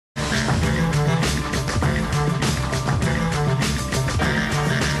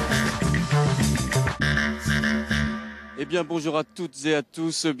bien, bonjour à toutes et à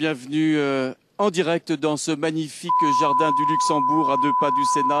tous. Bienvenue en direct dans ce magnifique jardin du Luxembourg, à 2 pas du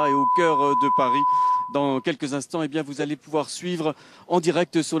Sénat et au cœur de Paris. Dans quelques instants, vous allez pouvoir suivre en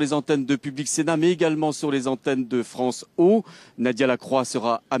direct sur les antennes de Public Sénat, mais également sur les antennes de France O. Nadia Lacroix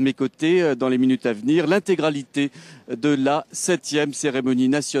sera à mes côtés dans les minutes à venir. L'intégralité de la 7e cérémonie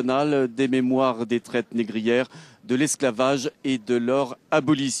nationale des mémoires des traites négrières, de l'esclavage et de leur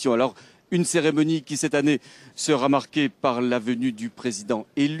abolition. Alors, une cérémonie qui, cette année, sera marquée par la venue du président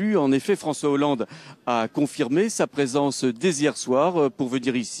élu. En effet, François Hollande a confirmé sa présence dès hier soir pour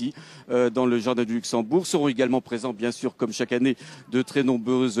venir ici, dans le jardin du Luxembourg. Seront également présents, bien sûr, comme chaque année, de très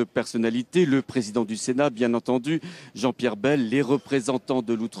nombreuses personnalités. Le président du Sénat, bien entendu, Jean-Pierre Bel, les représentants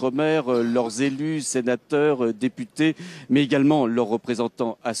de l'Outre-mer, leurs élus, sénateurs, députés, mais également leurs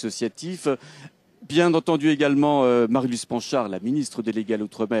représentants associatifs. Bien entendu également, Marius Panchard, la ministre déléguée à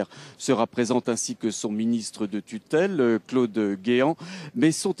l'Outre-mer, sera présente ainsi que son ministre de tutelle, Claude Guéant.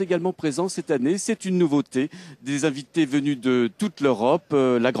 Mais sont également présents cette année, c'est une nouveauté, des invités venus de toute l'Europe,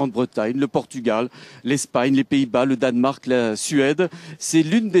 la Grande-Bretagne, le Portugal, l'Espagne, les Pays-Bas, le Danemark, la Suède. C'est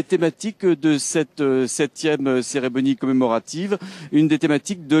l'une des thématiques de cette 7e cérémonie commémorative, une des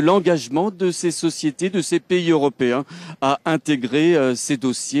thématiques de l'engagement de ces sociétés, de ces pays européens à intégrer ces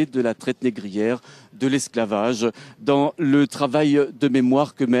dossiers de la traite négrière, de l'esclavage dans le travail de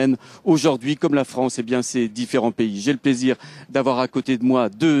mémoire que mènent aujourd'hui, comme la France, ces différents pays. J'ai le plaisir d'avoir à côté de moi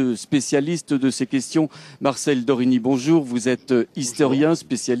deux spécialistes de ces questions. Marcel Dorigny, bonjour. Vous êtes historien,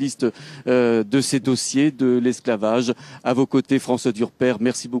 spécialiste de ces dossiers de l'esclavage. À vos côtés, François Durper,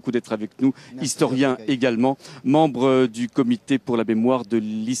 merci beaucoup d'être avec nous. Merci, historien également, membre du comité pour la mémoire de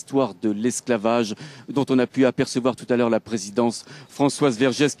l'histoire de l'esclavage, dont on a pu apercevoir tout à l'heure la présidence, Françoise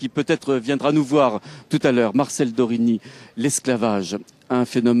Vergès, qui peut-être viendra nous voir tout à l'heure. Marcel Dorigny, l'esclavage, un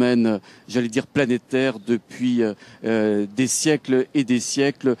phénomène, j'allais dire planétaire depuis des siècles et des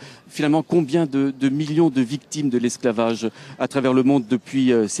siècles. Finalement, combien de millions de victimes de l'esclavage à travers le monde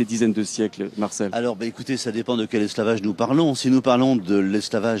depuis ces dizaines de siècles, Marcel? Alors, écoutez, ça dépend de quel esclavage nous parlons. Si nous parlons de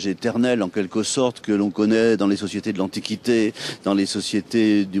l'esclavage éternel, en quelque sorte, que l'on connaît dans les sociétés de l'Antiquité, dans les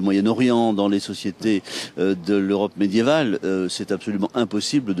sociétés du Moyen-Orient, dans les sociétés de l'Europe médiévale, c'est absolument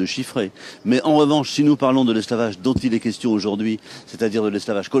impossible de chiffrer. Mais en revanche, si nous parlons de l'esclavage dont il est question aujourd'hui, c'est-à-dire de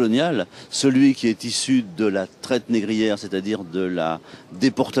l'esclavage colonial, celui qui est issu de la traite négrière, c'est-à-dire de la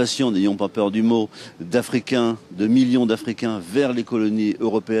déportation, n'ayons pas peur du mot, d'Africains, de millions d'Africains vers les colonies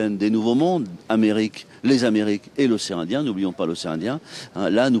européennes des Nouveaux Mondes, les Amériques et l'océan Indien, n'oublions pas l'océan Indien,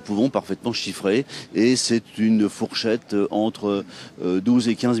 là nous pouvons parfaitement chiffrer et c'est une fourchette entre 12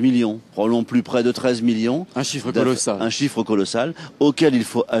 et 15 millions, probablement plus près de 13 millions. Un chiffre colossal. Un chiffre colossal auquel il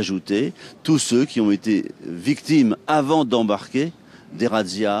faut ajouter tous ceux qui ont été victimes avant d'embarquer des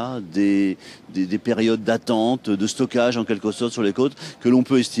razzias, des périodes d'attente, de stockage en quelque sorte sur les côtes, que l'on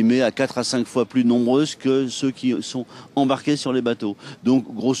peut estimer à 4 à 5 fois plus nombreuses que ceux qui sont embarqués sur les bateaux.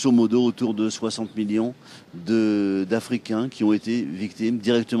 Donc grosso modo autour de 60 millions d'Africains qui ont été victimes,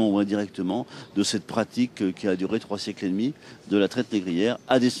 directement ou indirectement, de cette pratique qui a duré 3 siècles et demi de la traite négrière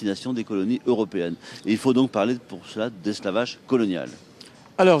à destination des colonies européennes. Et il faut donc parler pour cela d'esclavage colonial.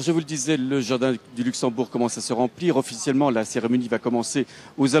 Alors, je vous le disais, le jardin du Luxembourg commence à se remplir. Officiellement, la cérémonie va commencer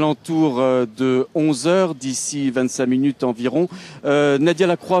aux alentours de 11h, d'ici 25 minutes environ. Nadia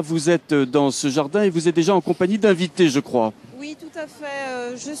Lacroix, vous êtes dans ce jardin et vous êtes déjà en compagnie d'invités, je crois. Oui, tout à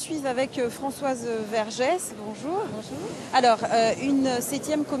fait. Je suis avec Françoise Vergès. Bonjour. Bonjour. Alors, une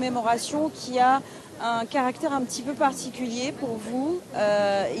 7e commémoration qui a un caractère un petit peu particulier pour vous.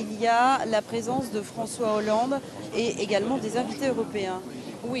 Il y a la présence de François Hollande et également des invités européens.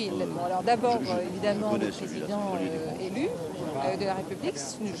 Oui, alors d'abord, évidemment, le président élu de la République.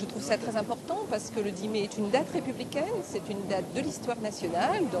 Je trouve ça très important parce que le 10 mai est une date républicaine, c'est une date de l'histoire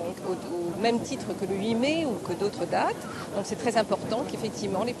nationale, donc au même titre que le 8 mai ou que d'autres dates. Donc c'est très important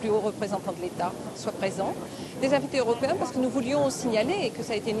qu'effectivement les plus hauts représentants de l'État soient présents. Des invités européens parce que nous voulions signaler que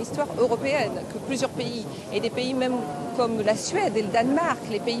ça a été une histoire européenne, que plusieurs pays, et des pays même comme la Suède et le Danemark,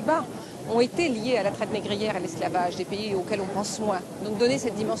 les Pays-Bas, ont été liés à la traite négrière, à l'esclavage, des pays auxquels on pense moins. Donc donner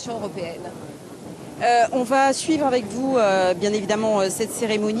cette dimension européenne. On va suivre avec vous, bien évidemment, cette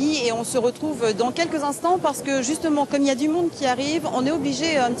cérémonie et on se retrouve dans quelques instants parce que justement, comme il y a du monde qui arrive, on est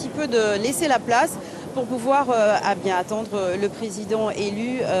obligé un petit peu de laisser la place pour pouvoir bien attendre le président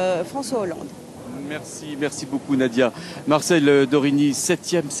élu François Hollande. Merci beaucoup Nadia. Marcel Dorigny,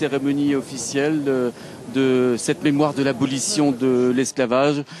 7e cérémonie officielle de cette mémoire de l'abolition de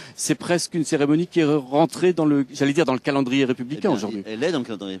l'esclavage. C'est presque une cérémonie qui est rentrée dans le calendrier républicain aujourd'hui. Elle est dans le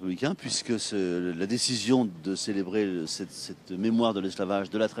calendrier républicain puisque la décision de célébrer cette mémoire de l'esclavage,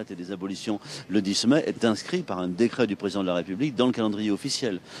 de la traite et des abolitions le 10 mai est inscrite par un décret du président de la République dans le calendrier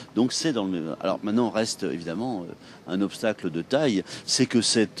officiel. Donc c'est dans le... Alors maintenant reste évidemment un obstacle de taille, c'est que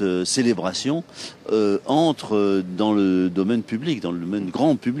cette célébration entre dans le domaine public, dans le domaine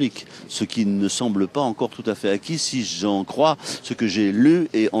grand public, ce qui ne semble pas encore tout à fait acquis si j'en crois ce que j'ai lu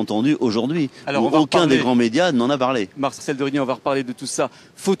et entendu aujourd'hui. Aucun des grands médias n'en a parlé. Marcel Dorigny, on va reparler de tout ça.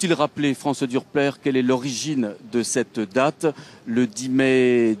 Faut-il rappeler, François Durper, quelle est l'origine de cette date? Le 10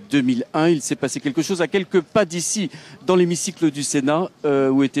 mai 2001, il s'est passé quelque chose à quelques pas d'ici, dans l'hémicycle du Sénat,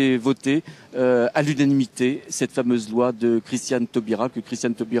 où était votée à l'unanimité cette fameuse loi de Christiane Taubira, que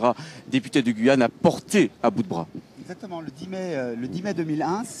Christiane Taubira, députée de Guyane, a portée à bout de bras. Exactement, le 10 mai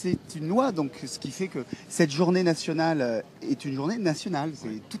 2001, c'est une loi, donc ce qui fait que cette journée nationale est une journée nationale.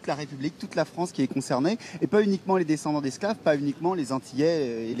 C'est toute la République, toute la France qui est concernée, et pas uniquement les descendants d'esclaves, pas uniquement les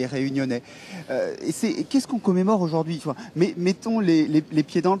Antillais et les Réunionnais. Qu'est-ce qu'on commémore aujourd'hui? Mais mettons les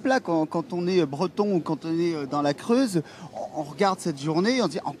pieds dans le plat. Quand on est breton ou quand on est dans la Creuse, on regarde cette journée et on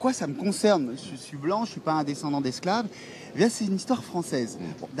se dit en quoi ça me concerne? Je suis blanc, je suis pas un descendant d'esclaves. Eh bien, c'est une histoire française.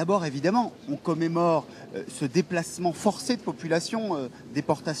 Bon, d'abord, évidemment, on commémore ce déplacement forcé de population,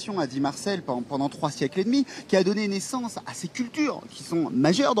 déportation, a dit Marcel, pendant 3 siècles et demi, qui a donné naissance à ces cultures qui sont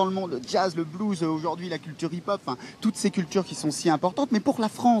majeures dans le monde, le jazz, le blues, aujourd'hui la culture hip-hop, enfin, toutes ces cultures qui sont si importantes. Mais pour la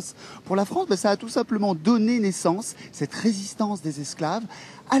France, ben, ça a tout simplement donné naissance, cette résistance des esclaves,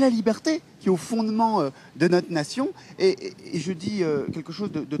 à la liberté, qui est au fondement de notre nation. Et je dis quelque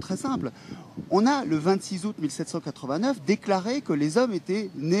chose de très simple. On a, le 26 août 1789, déclaré que les hommes étaient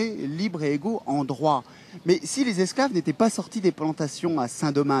nés libres et égaux en droit. Mais si les esclaves n'étaient pas sortis des plantations à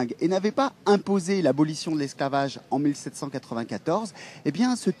Saint-Domingue et n'avaient pas imposé l'abolition de l'esclavage en 1794, eh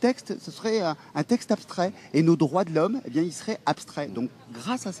bien ce texte, ce serait un texte abstrait. Et nos droits de l'homme, eh bien ils seraient abstraits. Donc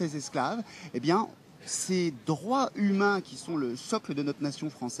grâce à ces esclaves, eh bien ces droits humains qui sont le socle de notre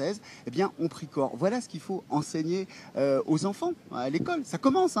nation française, eh bien, ont pris corps. Voilà ce qu'il faut enseigner aux enfants à l'école. Ça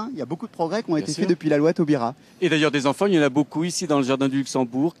commence, hein. Il y a beaucoup de progrès qui ont été faits depuis la loi Taubira. Et d'ailleurs, des enfants, il y en a beaucoup ici dans le jardin du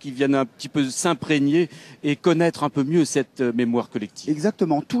Luxembourg qui viennent un petit peu s'imprégner et connaître un peu mieux cette mémoire collective.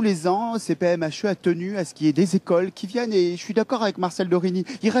 Exactement. Tous les ans, CPMHE a tenu à ce qu'il y ait des écoles qui viennent, et je suis d'accord avec Marcel Dorigny,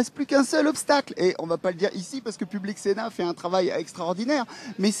 il reste plus qu'un seul obstacle, et on va pas le dire ici parce que Public Sénat fait un travail extraordinaire,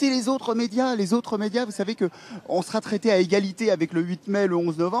 mais c'est les autres médias, vous savez que on sera traité à égalité avec le 8 mai, le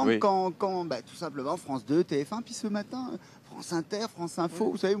 11 novembre, oui. quand tout simplement France 2, TF1, puis ce matin, France Inter, France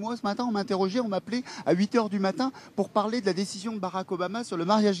Info. Vous savez, moi, ce matin, on m'interrogeait, on m'appelait à 8h du matin pour parler de la décision de Barack Obama sur le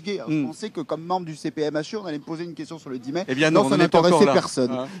mariage gay. Alors, je pensais que, comme membre du CPMHE, on allait me poser une question sur le 10 mai. Eh bien non, ça n'intéressait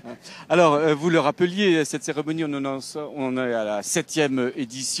personne. Alors, vous le rappeliez, cette cérémonie, on est à la 7e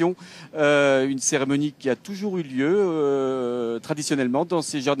édition. Une cérémonie qui a toujours eu lieu, traditionnellement, dans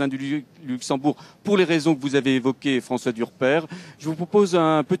ces jardins du Luxembourg, pour les raisons que vous avez évoquées, François Durper. Je vous propose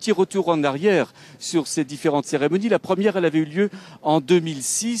un petit retour en arrière sur ces différentes cérémonies. La première, elle avait eu lieu en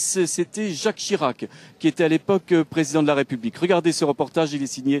 2006. C'était Jacques Chirac, qui était à l'époque président de la République. Regardez ce reportage, il est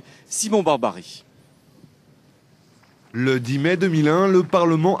signé Simon Barbary. Le 10 mai 2001, le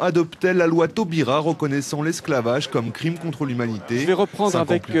Parlement adoptait la loi Taubira reconnaissant l'esclavage comme crime contre l'humanité. Je vais reprendre 5 ans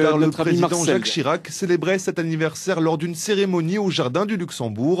avec plus tard, le notre ami président Marcel. Jacques Chirac célébrait cet anniversaire lors d'une cérémonie au jardin du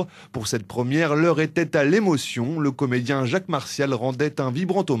Luxembourg. Pour cette première, l'heure était à l'émotion. Le comédien Jacques Martial rendait un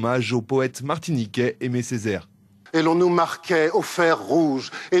vibrant hommage au poète martiniquais Aimé Césaire. Et l'on nous marquait au fer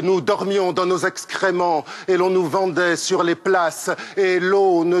rouge, et nous dormions dans nos excréments, et l'on nous vendait sur les places, et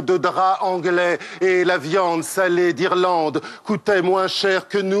l'aune de drap anglais, et la viande salée d'Irlande coûtait moins cher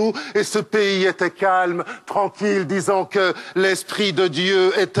que nous, et ce pays était calme, tranquille, disant que l'Esprit de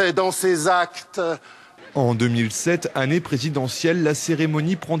Dieu était dans ses actes. En 2007, année présidentielle, la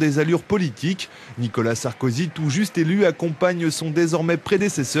cérémonie prend des allures politiques. Nicolas Sarkozy, tout juste élu, accompagne son désormais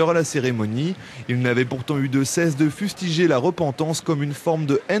prédécesseur à la cérémonie. Il n'avait pourtant eu de cesse de fustiger la repentance comme une forme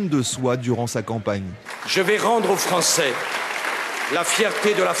de haine de soi durant sa campagne. Je vais rendre aux Français la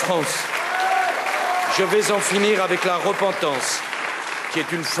fierté de la France. Je vais en finir avec la repentance, qui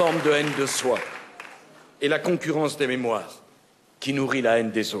est une forme de haine de soi, et la concurrence des mémoires, qui nourrit la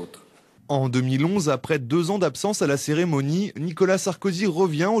haine des autres. En 2011, après 2 ans d'absence à la cérémonie, Nicolas Sarkozy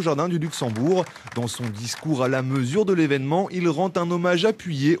revient au jardin du Luxembourg. Dans son discours à la mesure de l'événement, il rend un hommage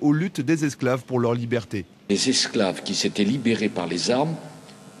appuyé aux luttes des esclaves pour leur liberté. Les esclaves qui s'étaient libérés par les armes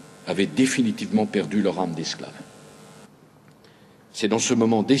avaient définitivement perdu leur âme d'esclave. C'est dans ce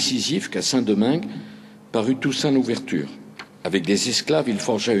moment décisif qu'à Saint-Domingue parut Toussaint l'ouverture. Avec des esclaves, il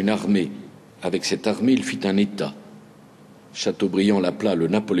forgea une armée Avec cette armée, il fit un État. Chateaubriand l'appela le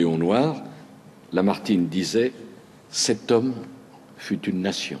Napoléon noir. Lamartine disait « Cet homme fut une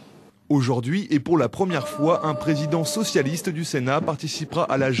nation ». Aujourd'hui, et pour la première fois, un président socialiste du Sénat participera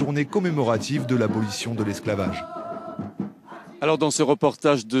à la journée commémorative de l'abolition de l'esclavage. Alors dans ce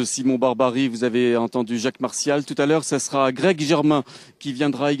reportage de Simon Barbary, vous avez entendu Jacques Martial. Tout à l'heure, ce sera Greg Germain qui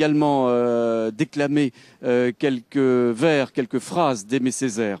viendra également déclamer quelques vers, quelques phrases d'Aimé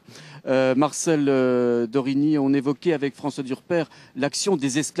Césaire. Marcel Dorigny, on évoquait avec François Durper l'action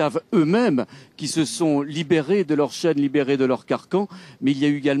des esclaves eux-mêmes qui se sont libérés de leurs chaînes, libérés de leurs carcans, mais il y a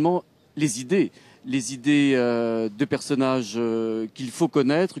eu également les idées de personnages qu'il faut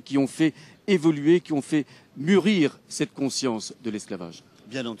connaître, qui ont fait évoluer, qui ont fait mûrir cette conscience de l'esclavage.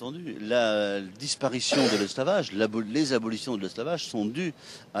 Bien entendu, la disparition de l'esclavage, les abolitions de l'esclavage sont dues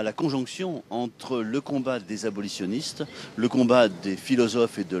à la conjonction entre le combat des abolitionnistes, le combat des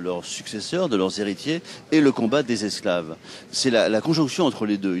philosophes et de leurs successeurs, de leurs héritiers, et le combat des esclaves. C'est la conjonction entre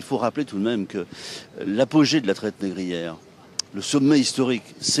les deux. Il faut rappeler tout de même que l'apogée de la traite négrière, le sommet historique,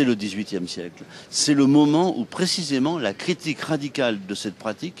 c'est le XVIIIe siècle. C'est le moment où précisément la critique radicale de cette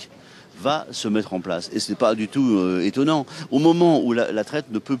pratique va se mettre en place. Et ce n'est pas du tout étonnant. Au moment où la traite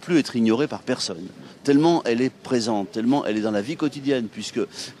ne peut plus être ignorée par personne, tellement elle est présente, tellement elle est dans la vie quotidienne, puisque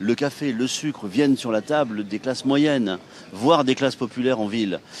le café, le sucre viennent sur la table des classes moyennes, voire des classes populaires en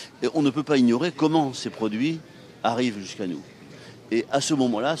ville. Et on ne peut pas ignorer comment ces produits arrivent jusqu'à nous. Et à ce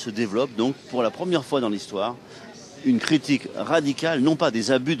moment-là se développe donc, pour la première fois dans l'histoire, une critique radicale, non pas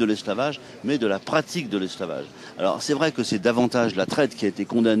des abus de l'esclavage, mais de la pratique de l'esclavage. Alors c'est vrai que c'est davantage la traite qui a été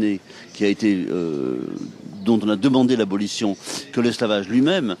condamnée, dont on a demandé l'abolition, que l'esclavage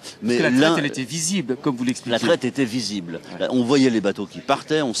lui-même. Mais la traite, elle était visible, comme vous l'expliquez. La traite était visible. Ouais. On voyait les bateaux qui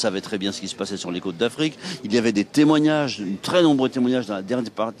partaient, on savait très bien ce qui se passait sur les côtes d'Afrique. Il y avait des témoignages, très nombreux témoignages dans la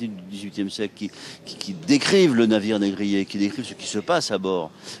dernière partie du XVIIIe siècle qui décrivent le navire négrier, qui décrivent ce qui se passe à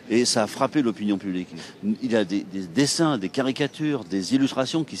bord. Et ça a frappé l'opinion publique. Il y a des dessins, des caricatures, des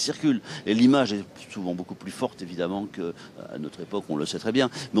illustrations qui circulent. Et l'image est souvent beaucoup plus forte, évidemment, qu'à notre époque, on le sait très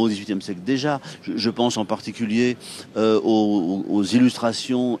bien. Mais au XVIIIe siècle déjà, je pense en particulier aux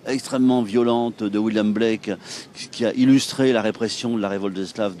illustrations extrêmement violentes de William Blake, qui a illustré la répression de la révolte des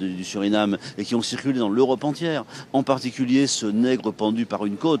esclaves du Suriname et qui ont circulé dans l'Europe entière. En particulier ce nègre pendu par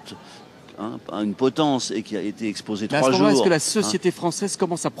une côte, une potence, et qui a été exposé 3 jours. Est-ce que la société française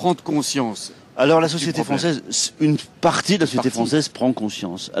commence à prendre conscience? Alors la société française, une partie de la société française prend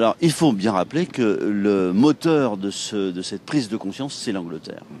conscience. Alors il faut bien rappeler que le moteur de cette prise de conscience, c'est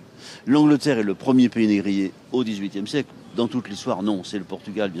l'Angleterre. L'Angleterre est le premier pays négrier au XVIIIe siècle. Dans toute l'histoire, non, c'est le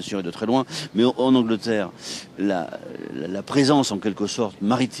Portugal, bien sûr, et de très loin. Mais en Angleterre, la présence, en quelque sorte,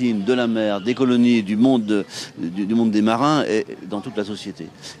 maritime, de la mer, des colonies, du monde des marins, est dans toute la société.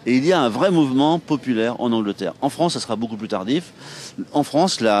 Et il y a un vrai mouvement populaire en Angleterre. En France, ça sera beaucoup plus tardif. En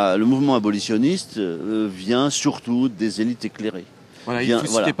France, le mouvement abolitionniste vient surtout des élites éclairées. Voilà, il faut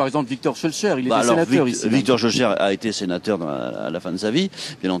citer par exemple Victor Schœlcher, il était sénateur ici. Victor Schœlcher a été sénateur à la fin de sa vie,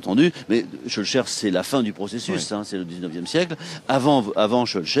 bien entendu, mais Schœlcher c'est la fin du processus, c'est le 19e siècle. Avant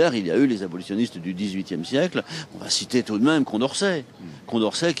Schœlcher, il y a eu les abolitionnistes du 18e siècle. On va citer tout de même Condorcet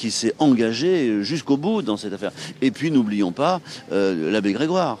qui s'est engagé jusqu'au bout dans cette affaire. Et puis n'oublions pas l'abbé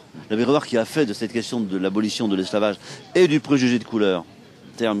Grégoire qui a fait de cette question de l'abolition de l'esclavage et du préjugé de couleur,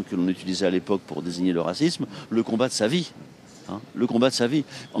 terme que l'on utilisait à l'époque pour désigner le racisme, le combat de sa vie. Le combat de sa vie.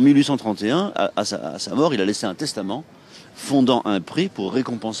 En 1831, à sa mort, il a laissé un testament fondant un prix pour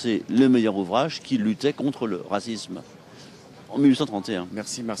récompenser le meilleur ouvrage qui luttait contre le racisme. En 1831.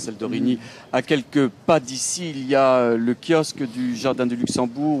 Merci Marcel Dorigny. À quelques pas d'ici, il y a le kiosque du jardin du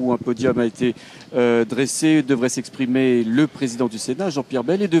Luxembourg où un podium a été dressé. Devrait s'exprimer le président du Sénat, Jean-Pierre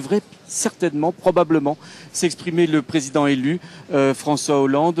Bel, et devrait certainement, probablement, s'exprimer le président élu, François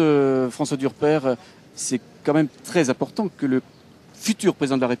Hollande. François Durper, c'est quand même très important que le futur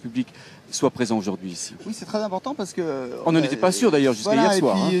président de la République soit présent aujourd'hui ici. Oui, c'est très important parce que... On n'en était pas sûr d'ailleurs jusqu'à hier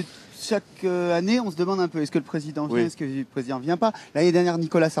soir. Et puis, chaque année, on se demande un peu, est-ce que le président vient, est-ce que le président ne vient pas? L'année dernière,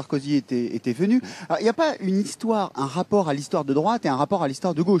 Nicolas Sarkozy était venu. Alors, il n'y a pas une histoire, un rapport à l'histoire de droite et un rapport à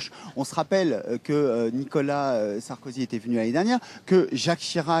l'histoire de gauche. On se rappelle que Nicolas Sarkozy était venu l'année dernière, que Jacques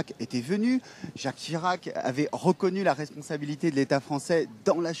Chirac était venu. Jacques Chirac avait reconnu la responsabilité de l'État français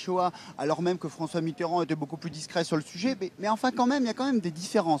dans la Shoah, alors même que François Mitterrand était beaucoup plus discret sur le sujet. Mais enfin, quand même, il y a quand même des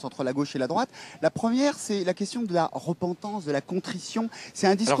différences entre la gauche et la droite. La première, c'est la question de la repentance, de la contrition. C'est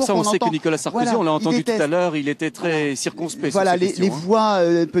un discours qu'on sait que Nicolas Sarkozy, voilà, on l'a entendu tout à l'heure, il était très circonspect. Voilà, sur cette question, les voix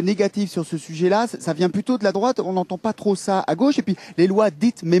un peu négatives sur ce sujet-là, ça vient plutôt de la droite. On n'entend pas trop ça à gauche. Et puis les lois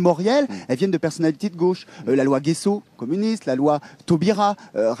dites mémorielles, elles viennent de personnalités de gauche. La loi Guesso, communiste, la loi Taubira,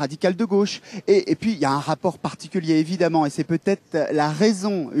 radicale de gauche. Et puis il y a un rapport particulier évidemment, et c'est peut-être la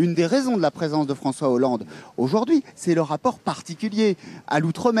raison, une des raisons de la présence de François Hollande aujourd'hui, c'est le rapport particulier à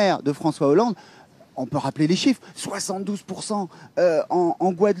l'Outre-mer de François Hollande. On peut rappeler les chiffres, 72%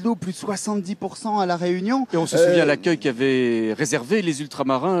 en Guadeloupe, plus de 70% à La Réunion. Et on se souvient l'accueil qu'avaient réservé les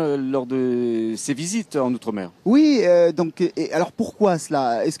ultramarins lors de ces visites en Outre-mer. Oui, alors pourquoi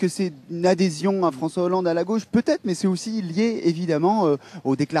cela? Est-ce que c'est une adhésion à François Hollande à la gauche? Peut-être, mais c'est aussi lié évidemment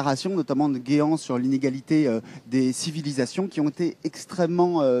aux déclarations, notamment de Guéant sur l'inégalité des civilisations qui ont été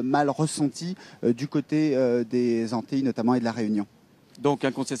extrêmement mal ressenties du côté des Antilles notamment et de La Réunion. Donc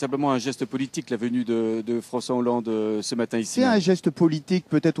incontestablement un geste politique, la venue de François Hollande ce matin ici. C'est un geste politique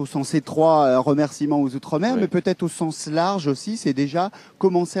peut-être au sens étroit, remerciement aux Outre-mer, oui, mais peut-être au sens large aussi, c'est déjà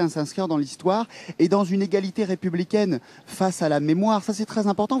commencer à s'inscrire dans l'histoire et dans une égalité républicaine face à la mémoire. Ça c'est très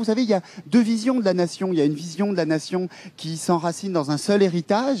important. Vous savez, il y a deux visions de la nation. Il y a une vision de la nation qui s'enracine dans un seul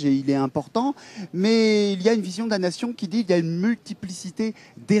héritage et il est important, mais il y a une vision de la nation qui dit qu'il y a une multiplicité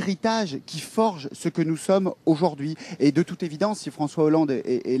d'héritages qui forgent ce que nous sommes aujourd'hui. Et de toute évidence, si François Hollande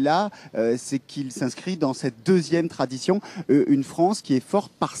est là, c'est qu'il s'inscrit dans cette deuxième tradition, une France qui est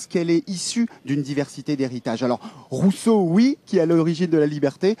forte parce qu'elle est issue d'une diversité d'héritages. Alors Rousseau, oui, qui est à l'origine de la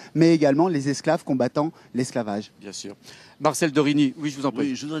liberté, mais également les esclaves combattant l'esclavage. Bien sûr. Marcel Dorigny, oui, je vous en prie.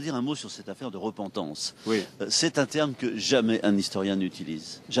 Oui, je voudrais dire un mot sur cette affaire de repentance. Oui. C'est un terme que jamais un historien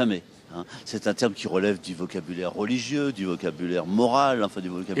n'utilise. Jamais. C'est un terme qui relève du vocabulaire religieux, du vocabulaire moral, enfin du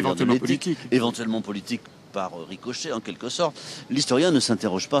vocabulaire éventuellement de l'éthique, politique. Éventuellement politique par ricochet en quelque sorte. L'historien ne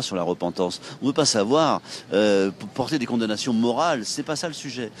s'interroge pas sur la repentance. On ne veut pas savoir porter des condamnations morales, c'est pas ça le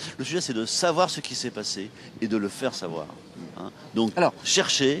sujet. Le sujet c'est de savoir ce qui s'est passé et de le faire savoir. Donc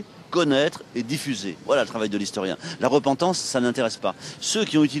chercher, connaître et diffuser. Voilà le travail de l'historien. La repentance, ça n'intéresse pas. Ceux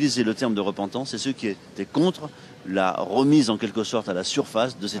qui ont utilisé le terme de repentance, c'est ceux qui étaient contre la remise en quelque sorte à la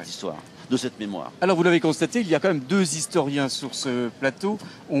surface de cette histoire, de cette mémoire. Alors vous l'avez constaté, il y a quand même deux historiens sur ce plateau.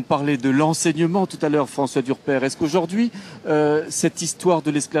 On parlait de l'enseignement tout à l'heure, François Durper. Est-ce qu'aujourd'hui, cette histoire de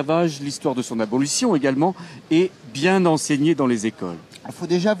l'esclavage, l'histoire de son abolition également, est bien enseignée dans les écoles ? Il faut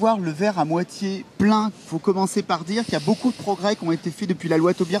déjà voir le verre à moitié plein. Il faut commencer par dire qu'il y a beaucoup de progrès qui ont été faits depuis la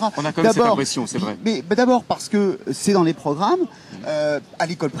loi Taubira. On a quand même cette impression, c'est vrai. Mais d'abord parce que c'est dans les programmes, à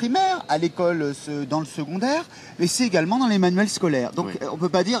l'école primaire, à l'école dans le secondaire, mais c'est également dans les manuels scolaires. Donc on peut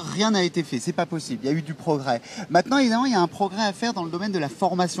pas dire rien n'a été fait, c'est pas possible. Il y a eu du progrès. Maintenant, évidemment, il y a un progrès à faire dans le domaine de la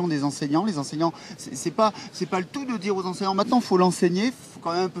formation des enseignants. Les enseignants, c'est pas le tout de dire aux enseignants maintenant il faut l'enseigner, il faut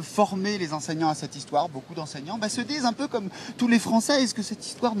quand même un peu former les enseignants à cette histoire. Beaucoup d'enseignants se disent un peu comme tous les Français, est-ce que cette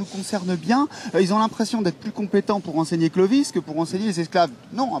histoire nous concerne bien? Ils ont l'impression d'être plus compétents pour enseigner Clovis que pour enseigner les esclaves.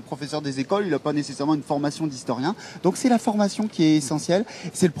 Non, un professeur des écoles, il n'a pas nécessairement une formation d'historien. Donc c'est la formation qui est essentielle.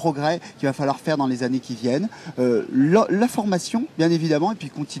 C'est le progrès qu'il va falloir faire dans les années qui viennent. La formation, bien évidemment, et puis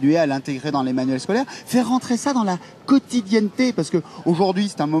continuer à l'intégrer dans les manuels scolaires. Faire rentrer ça dans la quotidienneté, parce qu'aujourd'hui,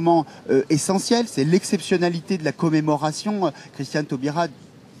 c'est un moment essentiel. C'est l'exceptionnalité de la commémoration. Christiane Taubira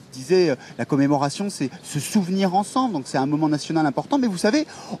disait la commémoration, c'est se souvenir ensemble, donc c'est un moment national important. Mais vous savez,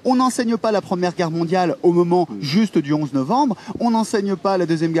 on n'enseigne pas la Première Guerre mondiale au moment juste du 11 novembre, on n'enseigne pas la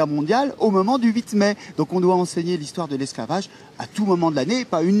Deuxième Guerre mondiale au moment du 8 mai. Donc on doit enseigner l'histoire de l'esclavage à tout moment de l'année, et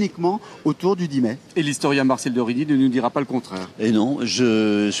pas uniquement autour du 10 mai. Et l'historien Marcel Dorigny ne nous dira pas le contraire. Et non,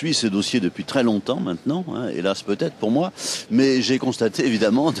 je suis ce dossier depuis très longtemps maintenant, hélas peut-être pour moi, mais j'ai constaté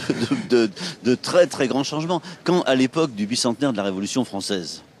évidemment de très très grands changements. Quand à l'époque du bicentenaire de la Révolution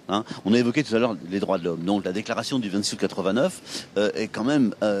française, on a évoqué tout à l'heure les droits de l'homme. Donc la déclaration du 26 août 89 est quand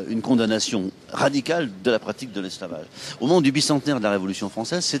même une condamnation radicale de la pratique de l'esclavage. Au moment du bicentenaire de la Révolution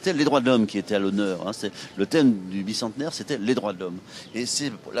française, c'était les droits de l'homme qui étaient à l'honneur. Le thème du bicentenaire, c'était les droits de l'homme. Et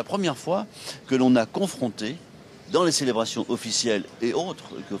c'est la première fois que l'on a confronté, dans les célébrations officielles et autres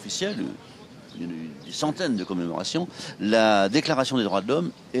qu'officielles, des centaines de commémorations, la déclaration des droits de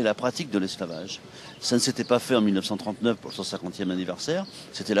l'homme et la pratique de l'esclavage. Ça ne s'était pas fait en 1939 pour son 50e anniversaire.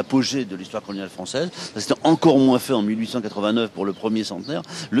 C'était l'apogée de l'histoire coloniale française. Ça s'était encore moins fait en 1889 pour le premier centenaire.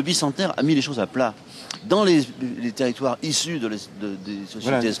 Le bicentenaire a mis les choses à plat. Dans les territoires issus des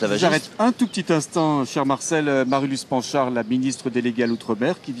sociétés esclavagistes. J'arrête un tout petit instant, cher Marcel. Marie-Luce Panchard, la ministre déléguée à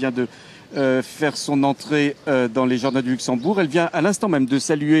l'Outre-mer, qui vient de faire son entrée dans les jardins du Luxembourg. Elle vient à l'instant même de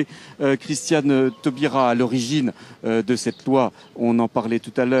saluer Christiane Taubira à l'origine de cette loi. On en parlait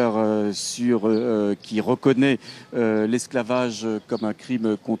tout à l'heure qui reconnaît l'esclavage comme un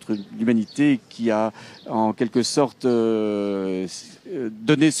crime contre l'humanité, qui a en quelque sorte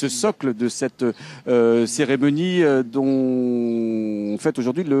donné ce socle de cette cérémonie dont on fête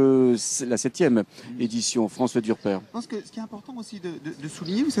aujourd'hui la 7e édition. François Durper. Je pense que ce qui est important aussi de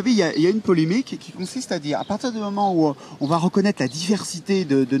souligner, vous savez, il y a une polémique qui consiste à dire, à partir du moment où on va reconnaître la diversité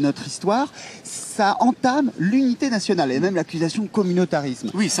de notre histoire, ça entame l'unité nationale et même l'accusation de communautarisme.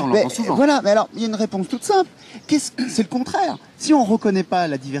 Oui, ça on l'entend souvent. Voilà, mais alors il y a une réponse toute simple. C'est le contraire. Si on ne reconnaît pas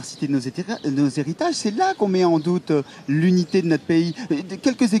la diversité de nos héritages, c'est là qu'on met en doute l'unité de notre pays.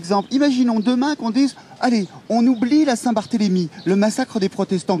 Quelques exemples. Imaginons demain qu'on dise, allez, on oublie la Saint-Barthélemy, le massacre des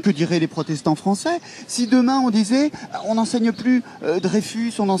protestants. Que diraient les protestants français? Si demain on disait, on n'enseigne plus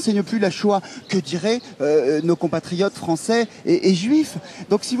Dreyfus, on n'enseigne plus la Shoah, que diraient nos compatriotes français et juifs?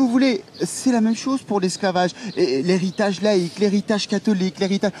 Donc si vous voulez, c'est la même chose pour l'esclavage. L'héritage laïque, l'héritage catholique,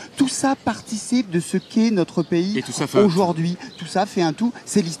 tout ça participe de ce qu'est notre pays aujourd'hui. Tout ça fait un tout,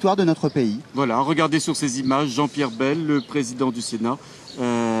 c'est l'histoire de notre pays. Voilà, regardez sur ces images Jean-Pierre Bel, le président du Sénat.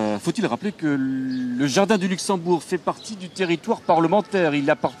 Faut-il rappeler que le jardin du Luxembourg fait partie du territoire parlementaire. Il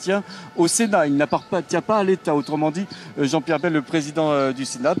appartient au Sénat, il n'appartient pas à l'État. Autrement dit, Jean-Pierre Bel, le président du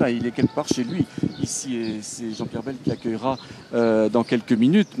Sénat, il est quelque part chez lui. Ici, et c'est Jean-Pierre Bel qui accueillera dans quelques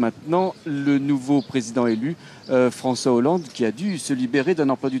minutes maintenant le nouveau président élu, François Hollande, qui a dû se libérer d'un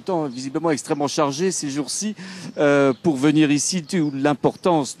emploi du temps visiblement extrêmement chargé ces jours-ci pour venir ici, d'où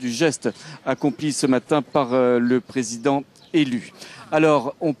l'importance du geste accompli ce matin par le président élu.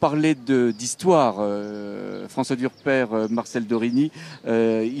 Alors, on parlait d'histoire, François Durper, Marcel Dorini,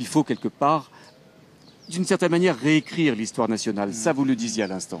 il faut quelque part, d'une certaine manière, réécrire l'histoire nationale. Ça, vous le disiez à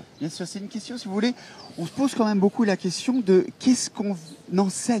l'instant. Bien sûr, c'est une question, si vous voulez, on se pose quand même beaucoup la question de qu'est-ce qu'on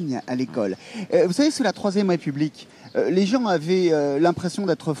enseigne à l'école. Vous savez, sous la Troisième République, les gens avaient l'impression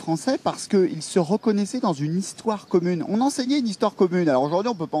d'être français parce qu'ils se reconnaissaient dans une histoire commune. On enseignait une histoire commune. Alors aujourd'hui,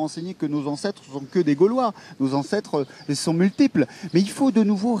 on ne peut pas enseigner que nos ancêtres sont que des Gaulois. Nos ancêtres sont multiples. Mais il faut de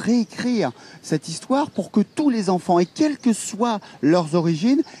nouveau réécrire cette histoire pour que tous les enfants, et quelles que soient leurs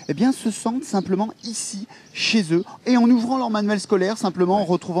origines, eh bien, se sentent simplement ici, chez eux, et en ouvrant leur manuel scolaire, simplement en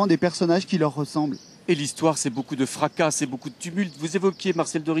retrouvant des personnages qui leur ressemblent. Et l'histoire, c'est beaucoup de fracas, c'est beaucoup de tumulte. Vous évoquiez,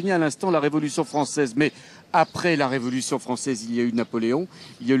 Marcel Dorini, à l'instant, la Révolution française. Mais après la Révolution française, il y a eu Napoléon.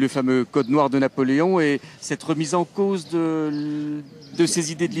 Il y a eu le fameux Code noir de Napoléon et cette remise en cause de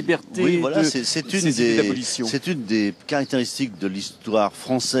ces idées de liberté, oui, voilà, c'est une des caractéristiques de l'histoire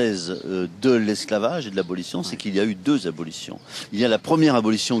française de l'esclavage et de l'abolition, c'est qu'il y a eu deux abolitions. Il y a la première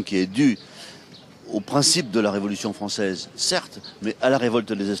abolition qui est due au principe de la Révolution française, certes, mais à la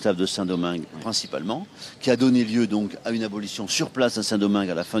révolte des esclaves de Saint-Domingue principalement, qui a donné lieu donc à une abolition sur place à Saint-Domingue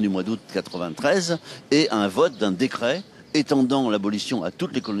à la fin du mois d'août 93 et à un vote d'un décret étendant l'abolition à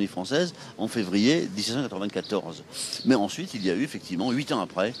toutes les colonies françaises en février 1794. Mais ensuite, il y a eu effectivement, 8 ans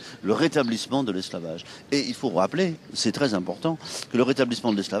après, le rétablissement de l'esclavage. Et il faut rappeler, c'est très important, que le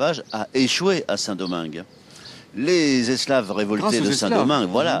rétablissement de l'esclavage a échoué à Saint-Domingue. Les esclaves révoltés de Saint-Domingue,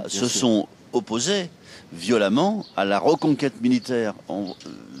 voilà, se sont opposés violemment à la reconquête militaire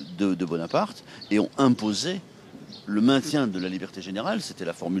de Bonaparte et ont imposé le maintien de la liberté générale, c'était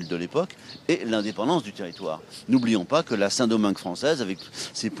la formule de l'époque, et l'indépendance du territoire. N'oublions pas que la Saint-Domingue française, avec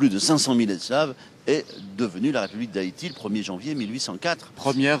ses plus de 500 000 esclaves, est devenue la République d'Haïti le 1er janvier 1804.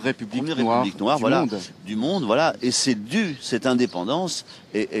 Première République noire du monde, voilà. Et c'est dû, cette indépendance,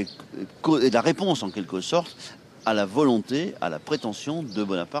 et la réponse en quelque sorte, à la volonté, à la prétention de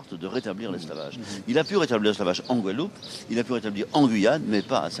Bonaparte de rétablir l'esclavage. Il a pu rétablir l'esclavage en Guadeloupe, il a pu rétablir en Guyane, mais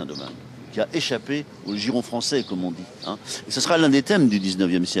pas à Saint-Domingue, qui a échappé au giron français, comme on dit. Et ce sera l'un des thèmes du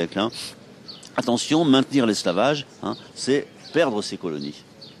 19e siècle. Attention, maintenir l'esclavage, c'est perdre ses colonies.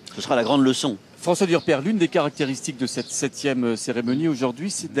 Ce sera la grande leçon. François Durper, l'une des caractéristiques de cette 7e cérémonie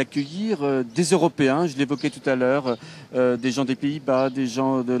aujourd'hui, c'est d'accueillir des Européens, je l'évoquais tout à l'heure, des gens des Pays-Bas, des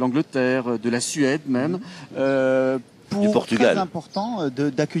gens de l'Angleterre, de la Suède même, du Portugal. Très important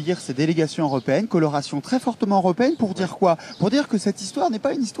d'accueillir ces délégations européennes, coloration très fortement européenne, pour dire quoi? Pour dire que cette histoire n'est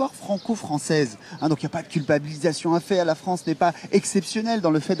pas une histoire franco-française. Donc il n'y a pas de culpabilisation à faire. La France n'est pas exceptionnelle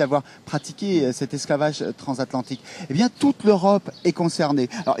dans le fait d'avoir pratiqué cet esclavage transatlantique. Eh bien, toute l'Europe est concernée.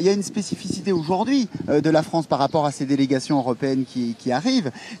 Alors il y a une spécificité aujourd'hui de la France par rapport à ces délégations européennes qui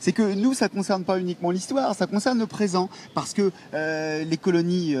arrivent, c'est que nous, ça ne concerne pas uniquement l'histoire, ça concerne le présent, parce que les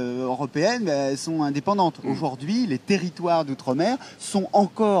colonies européennes sont indépendantes. Aujourd'hui, les territoires d'Outre-mer sont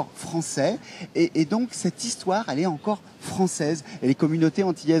encore français et donc cette histoire, elle est encore française. Et les communautés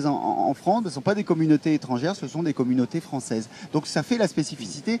antillaises en France ne sont pas des communautés étrangères, ce sont des communautés françaises. Donc ça fait la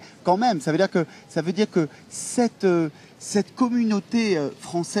spécificité quand même. Ça veut dire que cette communauté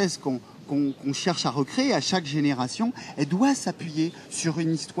française qu'on cherche à recréer à chaque génération, elle doit s'appuyer sur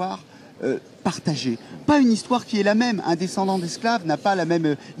une histoire partagée. Pas une histoire qui est la même. Un descendant d'esclaves n'a pas la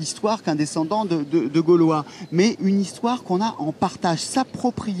même histoire qu'un descendant de Gaulois, mais une histoire qu'on a en partage,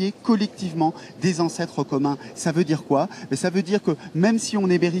 s'approprier collectivement des ancêtres communs. Ça veut dire quoi? Ça veut dire que même si on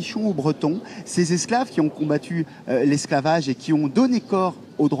est berrichon ou breton, ces esclaves qui ont combattu l'esclavage et qui ont donné corps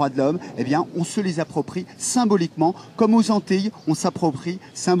aux droits de l'homme, eh bien, on se les approprie symboliquement, comme aux Antilles, on s'approprie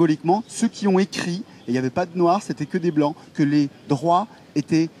symboliquement ceux qui ont écrit, et il n'y avait pas de noirs, c'était que des blancs, que les droits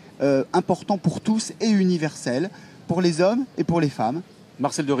étaient importants pour tous et universels, pour les hommes et pour les femmes.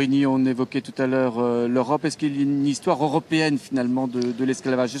 Marcel Dorigny, on évoquait tout à l'heure l'Europe. Est-ce qu'il y a une histoire européenne finalement de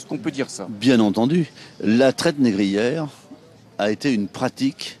l'esclavage? Est-ce qu'on peut dire ça? Bien entendu. La traite négrière a été une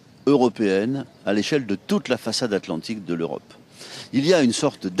pratique européenne à l'échelle de toute la façade atlantique de l'Europe. Il y a une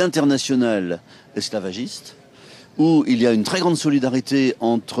sorte d'international esclavagiste où il y a une très grande solidarité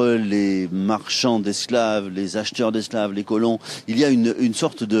entre les marchands d'esclaves, les acheteurs d'esclaves, les colons. Il y a une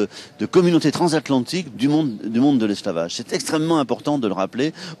sorte de communauté transatlantique du monde de l'esclavage. C'est extrêmement important de le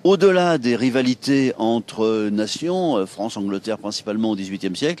rappeler. Au-delà des rivalités entre nations, France, Angleterre principalement au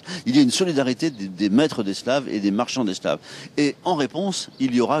XVIIIe siècle, il y a une solidarité des maîtres d'esclaves et des marchands d'esclaves. Et en réponse,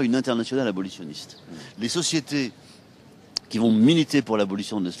 il y aura une internationale abolitionniste. Les sociétés qui vont militer pour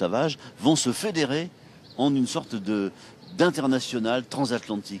l'abolition de l'esclavage vont se fédérer en une sorte d'international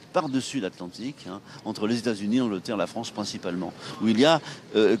transatlantique, par-dessus l'Atlantique, entre les États-Unis, l'Angleterre, la France principalement, où il y a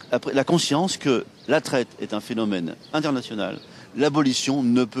la conscience que la traite est un phénomène international, l'abolition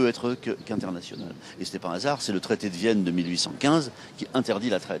ne peut être qu'internationale. Et ce n'est pas un hasard, c'est le traité de Vienne de 1815 qui interdit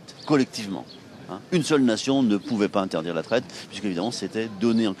la traite, collectivement. Une seule nation ne pouvait pas interdire la traite, puisqu'évidemment c'était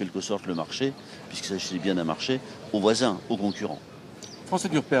donner en quelque sorte le marché, puisqu'il s'agissait bien d'un marché, aux voisins, aux concurrents. François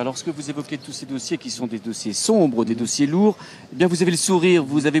Durper, lorsque vous évoquez tous ces dossiers qui sont des dossiers sombres, des dossiers lourds, eh bien vous avez le sourire,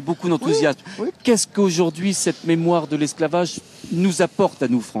 vous avez beaucoup d'enthousiasme. Oui, oui. Qu'est-ce qu'aujourd'hui cette mémoire de l'esclavage nous apporte à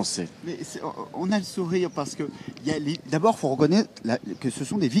nous Français? On a le sourire parce que d'abord il faut reconnaître que ce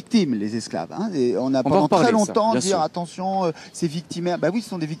sont des victimes les esclaves. Et on a pendant très longtemps dit attention, c'est victimaire. Bah oui, ce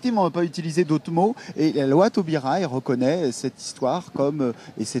sont des victimes, on ne va pas utiliser d'autres mots. Et la loi Taubira reconnaît cette histoire comme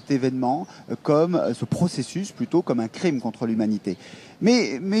et cet événement comme ce processus plutôt comme un crime contre l'humanité.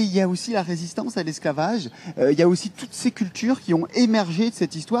 Mais il y a aussi la résistance à l'esclavage, il y a aussi toutes ces cultures qui ont émergé de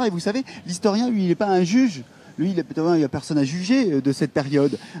cette histoire. Et vous savez, l'historien, lui, il n'est pas un juge. Lui, il n'y a personne à juger de cette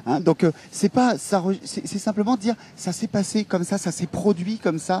période. Donc, c'est simplement dire ça s'est passé comme ça s'est produit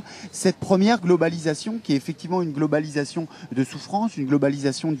comme ça. Cette première globalisation, qui est effectivement une globalisation de souffrance, une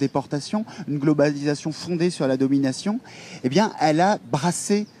globalisation de déportation, une globalisation fondée sur la domination, eh bien, elle a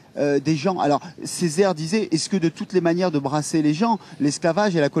brassé des gens. Alors Césaire disait, est-ce que de toutes les manières de brasser les gens,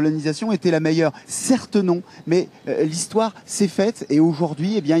 l'esclavage et la colonisation étaient la meilleure? Certes non, mais l'histoire s'est faite et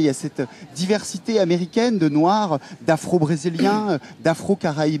aujourd'hui, eh bien, il y a cette diversité américaine de noirs, d'afro-brésiliens,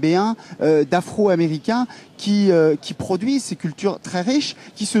 d'afro-caraïbéens, d'afro-américains qui produisent ces cultures très riches,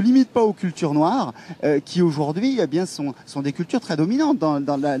 qui se limitent pas aux cultures noires, qui aujourd'hui, eh bien, sont des cultures très dominantes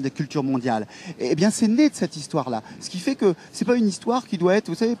dans la culture mondiale. Et eh bien, c'est né de cette histoire-là. Ce qui fait que c'est pas une histoire qui doit être,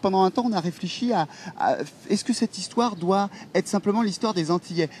 vous savez, pendant un temps, on a réfléchi à est-ce que cette histoire doit être simplement l'histoire des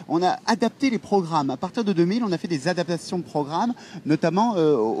Antillais? On a adapté les programmes. À partir de 2000, on a fait des adaptations de programmes, notamment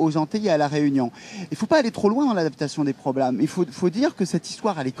aux Antilles et à La Réunion. Il faut pas aller trop loin dans l'adaptation des programmes. Il faut dire que cette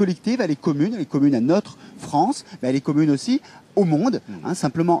histoire, elle est collective, elle est commune à notre France, mais elle est commune aussi au monde,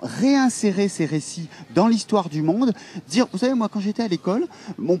 simplement réinsérer ces récits dans l'histoire du monde, dire, vous savez, moi quand j'étais à l'école,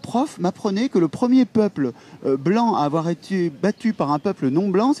 mon prof m'apprenait que le premier peuple blanc à avoir été battu par un peuple non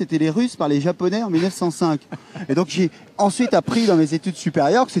blanc, c'était les Russes par les Japonais en 1905. Et donc j'ai ensuite appris dans mes études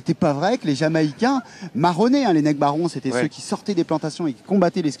supérieures que c'était pas vrai, que les Jamaïcains marronnais, les nègres barons, c'était ceux qui sortaient des plantations et qui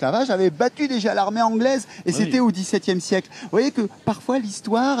combattaient l'esclavage, avaient battu déjà l'armée anglaise, et c'était au XVIIe siècle. Vous voyez que parfois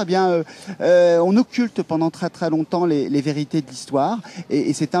l'histoire, eh bien, on occulte pendant très très longtemps les vérités de l'histoire,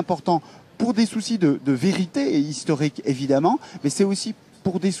 et c'est important pour des soucis de vérité et historique évidemment, mais c'est aussi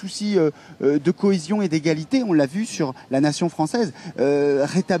pour des soucis de cohésion et d'égalité. On l'a vu sur la nation française.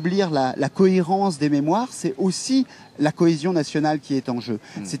 Rétablir la cohérence des mémoires, c'est aussi la cohésion nationale qui est en jeu.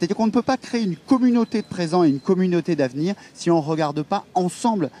 C'est-à-dire qu'on ne peut pas créer une communauté de présent et une communauté d'avenir si on ne regarde pas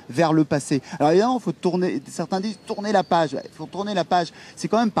ensemble vers le passé. Alors évidemment, il faut tourner, certains disent tourner la page. Il faut tourner la page. C'est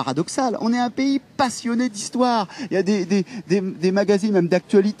quand même paradoxal. On est un pays passionné d'histoire. Il y a des magazines même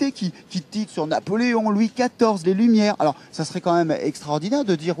d'actualité qui titrent sur Napoléon, Louis XIV, les Lumières. Alors ça serait quand même extraordinaire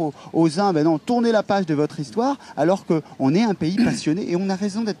de dire aux uns, ben non, tournez la page de votre histoire, alors qu'on est un pays passionné, et on a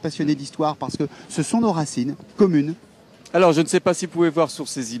raison d'être passionné d'histoire parce que ce sont nos racines communes. Alors, je ne sais pas si vous pouvez voir sur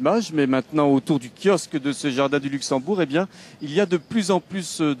ces images, mais maintenant, autour du kiosque de ce jardin du Luxembourg, eh bien, il y a de plus en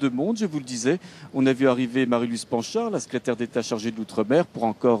plus de monde, je vous le disais. On a vu arriver Marie-Luce Panchard, la secrétaire d'État chargée de l'Outre-mer, pour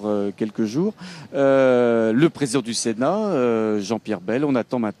encore quelques jours. Le président du Sénat, Jean-Pierre Bel. On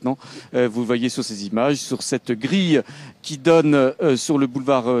attend maintenant, vous voyez sur ces images, sur cette grille qui donne sur le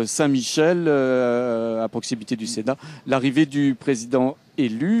boulevard Saint-Michel, à proximité du Sénat, l'arrivée du président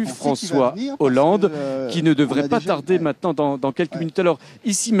élu, François Hollande, qui ne devrait pas tarder maintenant dans quelques minutes. Alors,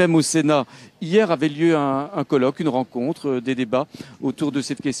 ici même au Sénat, hier avait lieu un colloque, une rencontre, des débats autour de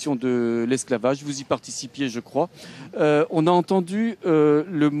cette question de l'esclavage. Vous y participiez, je crois. On a entendu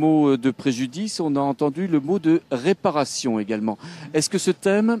le mot de préjudice, on a entendu le mot de réparation également. Est-ce que ce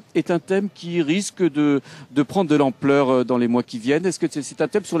thème est un thème qui risque de prendre de l'ampleur dans les mois qui viennent? Est-ce que c'est un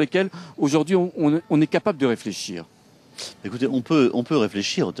thème sur lequel aujourd'hui on est capable de réfléchir? Écoutez, on peut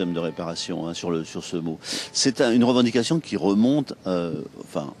réfléchir au thème de réparation hein, sur ce mot. C'est une revendication qui remonte,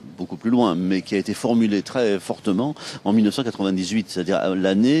 beaucoup plus loin, mais qui a été formulée très fortement en 1998, c'est-à-dire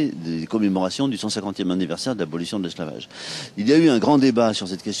l'année des commémorations du 150e anniversaire de l'abolition de l'esclavage. Il y a eu un grand débat sur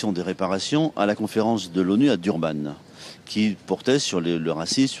cette question des réparations à la conférence de l'ONU à Durban, qui portait sur le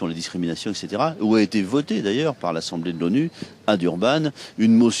racisme, sur les discriminations, etc., où a été votée d'ailleurs par l'Assemblée de l'ONU à Durban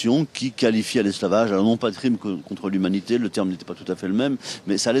une motion qui qualifiait l'esclavage, alors non pas de crime contre l'humanité, le terme n'était pas tout à fait le même,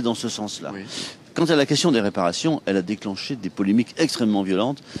 mais ça allait dans ce sens-là. Oui. Quant à la question des réparations, elle a déclenché des polémiques extrêmement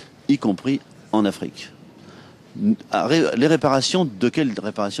violentes, y compris en Afrique. Les réparations, de quelles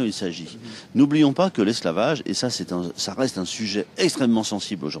réparations il s'agit? N'oublions pas que l'esclavage, et ça reste un sujet extrêmement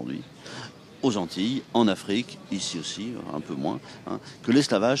sensible aujourd'hui, aux Antilles, en Afrique, ici aussi, un peu moins, hein, que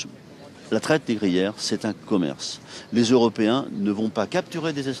l'esclavage, la traite négrière, c'est un commerce. Les Européens ne vont pas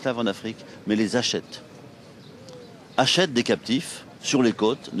capturer des esclaves en Afrique, mais les achètent. Achètent des captifs sur les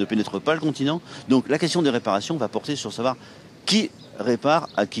côtes, ne pénètrent pas le continent. Donc la question des réparations va porter sur savoir qui répare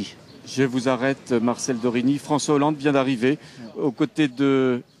à qui. Je vous arrête, Marcel Dorigny. François Hollande vient d'arriver aux côtés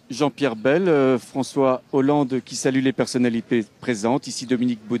de Jean-Pierre Bel, François Hollande qui salue les personnalités présentes. Ici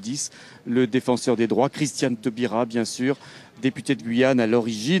Dominique Baudis, le défenseur des droits. Christiane Taubira, bien sûr, députée de Guyane à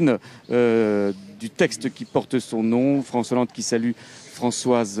l'origine du texte qui porte son nom. François Hollande qui salue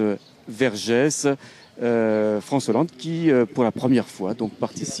Françoise Vergès. François Hollande qui, pour la première fois, donc,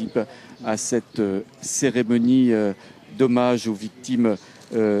 participe à cette cérémonie d'hommage aux victimes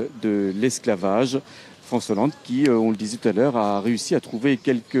de l'esclavage. François Hollande qui, on le disait tout à l'heure, a réussi à trouver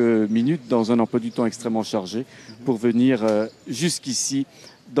quelques minutes dans un emploi du temps extrêmement chargé pour venir jusqu'ici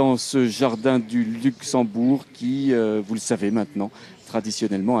dans ce jardin du Luxembourg qui, vous le savez maintenant,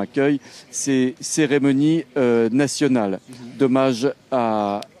 traditionnellement accueille ces cérémonies nationales d'hommage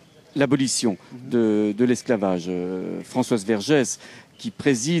à l'abolition de l'esclavage. Françoise Vergès qui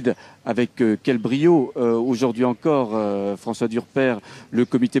préside avec quel brio, aujourd'hui encore, François Durper, le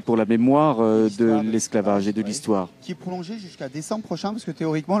comité pour la mémoire de l'esclavage et de l'histoire. Qui est prolongé jusqu'à décembre prochain, parce que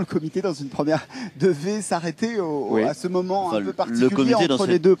théoriquement, le comité, dans une première, devait s'arrêter à ce moment un peu particulier entre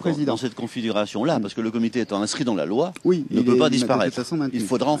les deux présidents. Dans cette configuration-là, parce que le comité étant inscrit dans la loi, ne peut pas disparaître. Il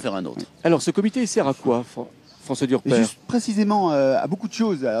faudra en faire un autre. Alors, ce comité, il sert à quoi, François Durper? Juste précisément à beaucoup de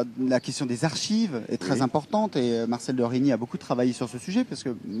choses. La question des archives est très importante et Marcel Dorigny a beaucoup travaillé sur ce sujet parce que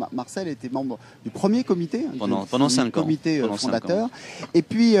Marcel était membre du premier comité, pendant 5 ans, comité fondateur. Et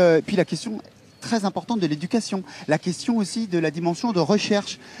puis la question très importante de l'éducation, la question aussi de la dimension de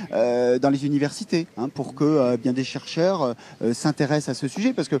recherche dans les universités, pour que bien des chercheurs s'intéressent à ce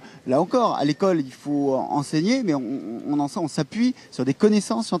sujet, parce que là encore, à l'école, il faut enseigner, mais on s'appuie sur des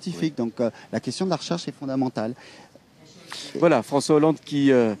connaissances scientifiques, donc la question de la recherche est fondamentale. Voilà, François Hollande qui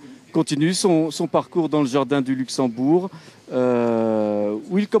continue son parcours dans le jardin du Luxembourg,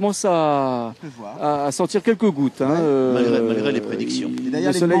 où il commence à sentir quelques gouttes. Malgré les prédictions.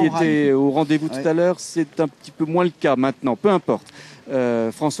 Le soleil était au rendez-vous tout à l'heure, c'est un petit peu moins le cas maintenant, peu importe.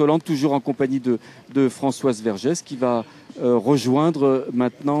 François Hollande, toujours en compagnie de Françoise Vergès, qui va rejoindre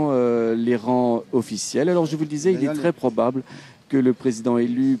maintenant les rangs officiels. Alors je vous le disais, il est très probable que le président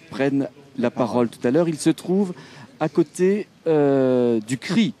élu prenne la parole tout à l'heure. Il se trouve à côté du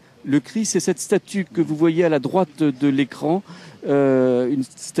CRI. Le CRI, c'est cette statue que vous voyez à la droite de l'écran, une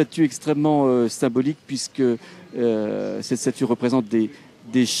statue extrêmement symbolique puisque cette statue représente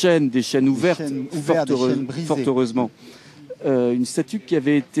des chaînes ouvertes, fort heureusement. Une statue qui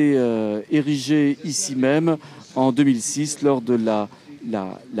avait été érigée ici même en 2006 lors de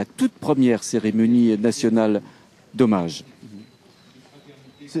la toute première cérémonie nationale d'hommage.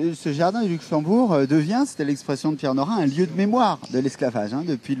 Ce jardin du Luxembourg devient, c'était l'expression de Pierre Nora, un lieu de mémoire de l'esclavage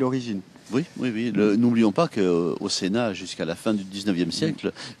depuis l'origine. Oui, oui, oui. N'oublions pas qu'au Sénat, jusqu'à la fin du 19e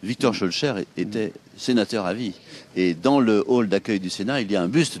siècle, Victor Schœlcher était sénateur à vie. Et dans le hall d'accueil du Sénat, il y a un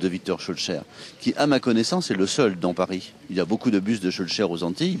buste de Victor Schœlcher, qui, à ma connaissance, est le seul dans Paris. Il y a beaucoup de bustes de Schœlcher aux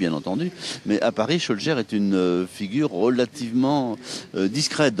Antilles, bien entendu, mais à Paris, Schœlcher est une figure relativement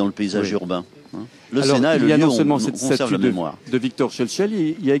discrète dans le paysage urbain. Le Sénat est le lieu où on conserve la mémoire. De Victor Schœlcher,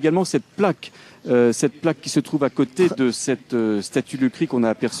 il y a également cette plaque qui se trouve à côté de cette statue de Cri qu'on a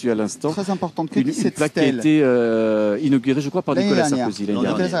aperçue à l'instant. Très importante. Que dit cette plaque stèle qui a été inaugurée, je crois, par Nicolas Sarkozy l'année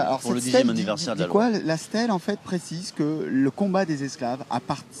dernière. Alors, pour le cette 10e stèle anniversaire de la dit quoi? La stèle, en fait, précise que le combat des esclaves a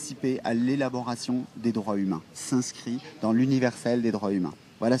participé à l'élaboration des droits humains, s'inscrit dans l'universel des droits humains.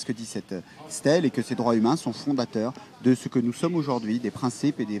 Voilà ce que dit cette stèle, et que ces droits humains sont fondateurs de ce que nous sommes aujourd'hui, des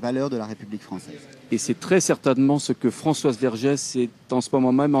principes et des valeurs de la République française. Et c'est très certainement ce que Françoise Vergès est en ce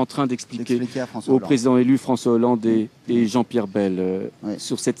moment même en train d'expliquer au président élu François Hollande et Jean-Pierre Bel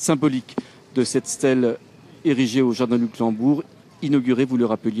sur cette symbolique de cette stèle érigée au jardin du Luxembourg, inaugurée, vous le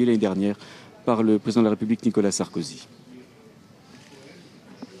rappeliez, l'année dernière par le président de la République Nicolas Sarkozy.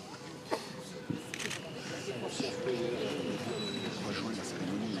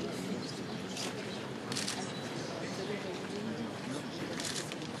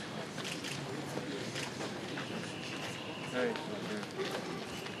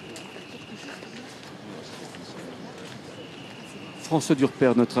 François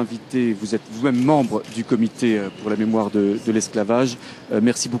Durper, notre invité, vous êtes vous-même membre du comité pour la mémoire de l'esclavage.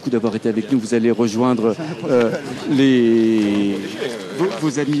 Merci beaucoup d'avoir été avec nous. Vous allez rejoindre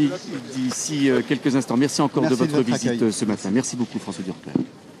vos amis d'ici quelques instants. Merci encore de votre visite ce matin. Merci beaucoup, François Durper. Il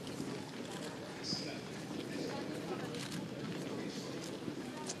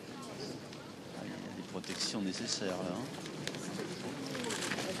y a des protections nécessaires là.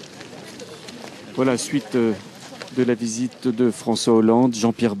 Voilà, suite de la visite de François Hollande,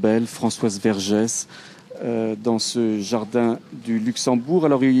 Jean-Pierre Bel, Françoise Vergès dans ce jardin du Luxembourg.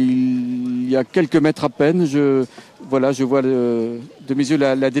 Alors il y a quelques mètres à peine, je vois de mes yeux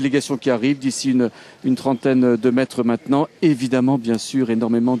la délégation qui arrive d'ici une trentaine de mètres maintenant. Évidemment, bien sûr,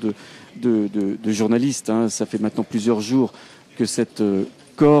 énormément de journalistes. Hein. Ça fait maintenant plusieurs jours que cette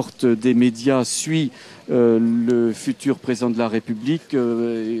cohorte des médias suit le futur président de la République.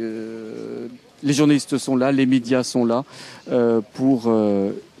 Les journalistes sont là, les médias sont là pour,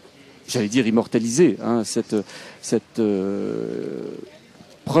 j'allais dire, immortaliser cette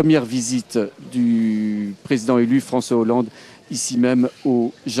première visite du président élu François Hollande, ici même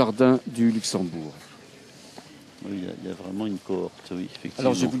au jardin du Luxembourg. Oui, il y a vraiment une cohorte, oui, effectivement.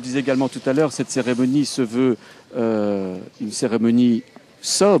 Alors, je vous le disais également tout à l'heure, cette cérémonie se veut une cérémonie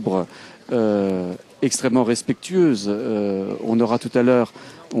sobre, extrêmement respectueuse. On aura tout à l'heure,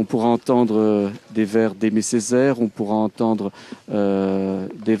 on pourra entendre des vers d'Aimé Césaire, on pourra entendre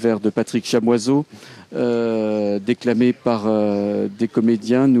des vers de Patrick Chamoiseau, déclamés par des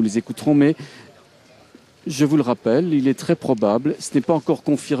comédiens. Nous les écouterons, mais je vous le rappelle, il est très probable, ce n'est pas encore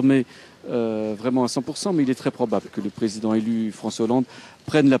confirmé vraiment à 100%, mais il est très probable que le président élu François Hollande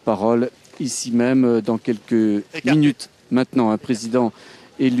prenne la parole ici même dans quelques minutes. Maintenant, un président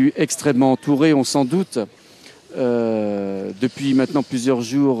élu extrêmement entouré, on s'en doute. Depuis maintenant plusieurs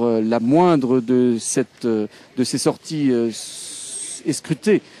jours, la moindre de ces sorties est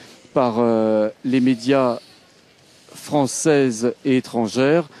scrutée par les médias françaises et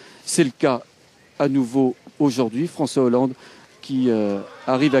étrangères. C'est le cas à nouveau aujourd'hui. François Hollande qui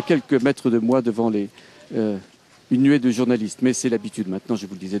arrive à quelques mètres de moi devant une nuée de journalistes. Mais c'est l'habitude maintenant, je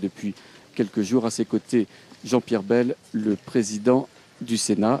vous le disais depuis quelques jours. À ses côtés, Jean-Pierre Bel, le président du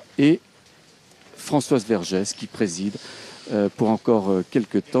Sénat, et Françoise Vergès qui préside pour encore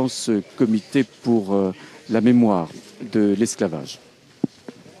quelques temps ce comité pour la mémoire de l'esclavage.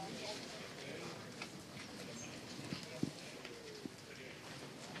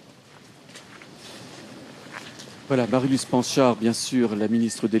 Voilà, Marie-Luce Panchard, bien sûr, la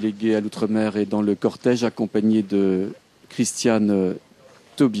ministre déléguée à l'Outre-mer, est dans le cortège accompagnée de Christiane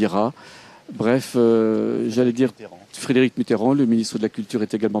Taubira. Bref, j'allais dire Frédéric Mitterrand, le ministre de la Culture,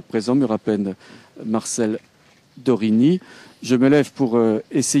 est également présent, me rappelle Marcel Dorini. Je me lève pour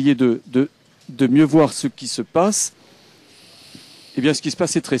essayer de mieux voir ce qui se passe. Eh bien, ce qui se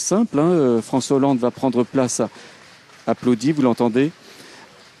passe est très simple. François Hollande va prendre place, applaudi, vous l'entendez,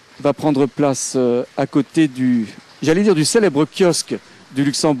 va prendre place à côté du célèbre kiosque du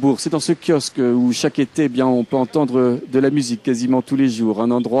Luxembourg. C'est dans ce kiosque où chaque été, on peut entendre de la musique quasiment tous les jours.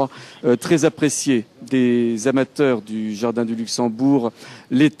 Un endroit très apprécié des amateurs du jardin du Luxembourg,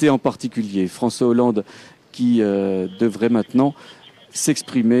 l'été en particulier. François Hollande qui devrait maintenant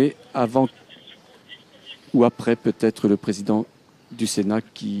s'exprimer avant ou après peut-être le président du Sénat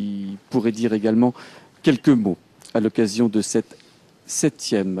qui pourrait dire également quelques mots à l'occasion de cette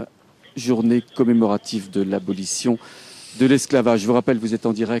 7e journée commémorative de l'abolition de l'esclavage. Je vous rappelle, vous êtes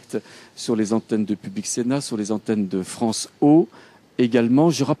en direct sur les antennes de Public Sénat, sur les antennes de France O également.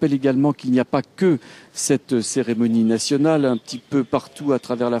 Je rappelle également qu'il n'y a pas que cette cérémonie nationale, un petit peu partout à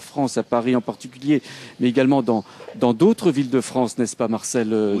travers la France, à Paris en particulier, mais également dans d'autres villes de France, n'est-ce pas Marcel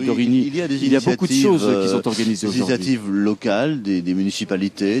Dorini? Il y a beaucoup de choses qui sont organisées aujourd'hui. Des initiatives locales, des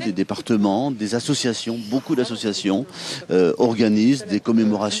municipalités, des départements, des associations, beaucoup d'associations organisent des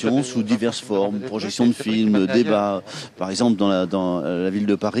commémorations sous diverses formes, projections de films, débats. Par exemple, dans la ville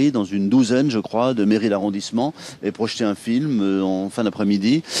de Paris, dans une douzaine, je crois, de mairies d'arrondissement, est projeté un film en fin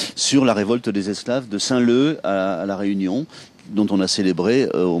d'après-midi sur la révolte des esclaves de Saint-Leu à La Réunion, dont on a célébré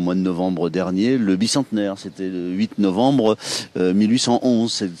au mois de novembre dernier le bicentenaire. C'était le 8 novembre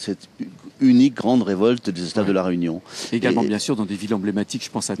 1811, cette unique grande révolte des esclaves de La Réunion. Également, bien sûr, dans des villes emblématiques,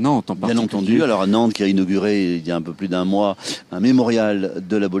 je pense à Nantes en particulier. Bien entendu. Alors à Nantes, qui a inauguré il y a un peu plus d'un mois un mémorial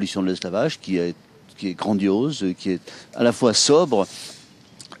de l'abolition de l'esclavage qui est grandiose, qui est à la fois sobre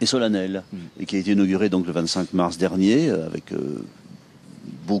et solennel, et qui a été inauguré donc le 25 mars dernier avec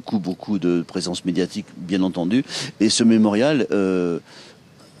beaucoup de présence médiatique, bien entendu. Et ce mémorial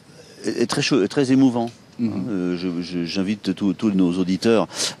est très émouvant. J'invite tous nos auditeurs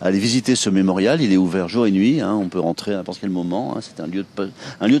à aller visiter ce mémorial. Il est ouvert jour et nuit. On peut rentrer à n'importe quel moment. C'est un lieu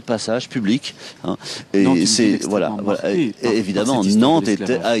de passage public. Et c'est et évidemment, Nantes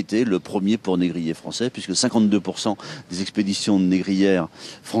a été le premier port négrier français, puisque 52% des expéditions négrières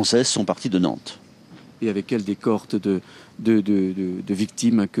françaises sont parties de Nantes. Et avec elle des cohortes de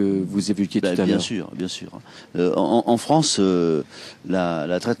victimes que vous évoquiez tout à l'heure. Bien sûr. En France,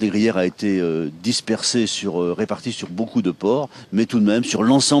 la traite négrière a été dispersée, répartie sur beaucoup de ports, mais tout de même, sur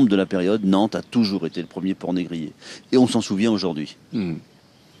l'ensemble de la période, Nantes a toujours été le premier port négrier. Et on s'en souvient aujourd'hui.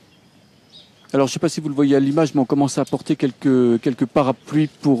 Alors, je ne sais pas si vous le voyez à l'image, mais on commence à apporter quelques parapluies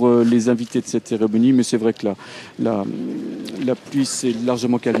pour les invités de cette cérémonie. Mais c'est vrai que la pluie s'est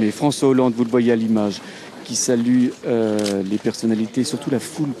largement calmée. François Hollande, vous le voyez à l'image, qui salue les personnalités, surtout la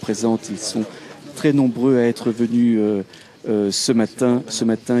foule présente. Ils sont très nombreux à être venus ce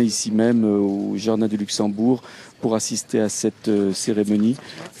matin ici même au jardin du Luxembourg pour assister à cette cérémonie.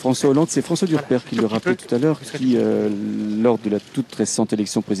 François Hollande, c'est François Durper qui le rappelait tout à l'heure, qui, lors de la toute récente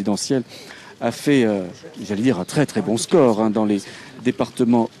élection présidentielle, a fait, j'allais dire, un très très bon score dans les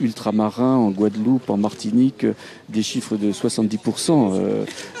départements ultramarins, en Guadeloupe, en Martinique. Des chiffres de 70%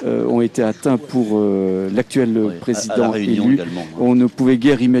 ont été atteints pour l'actuel président élu. Également. On ne pouvait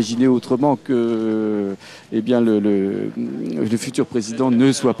guère imaginer autrement que le futur président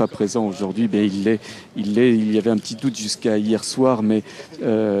ne soit pas présent aujourd'hui. Il l'est. Il y avait un petit doute jusqu'à hier soir, mais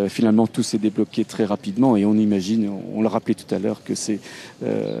finalement tout s'est débloqué très rapidement et on imagine, on l'a rappelé tout à l'heure, que c'est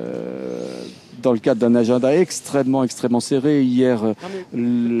dans le cadre d'un agenda extrêmement serré. Hier,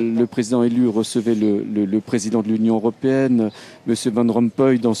 le président élu recevait le président de l'Union européenne, M. Van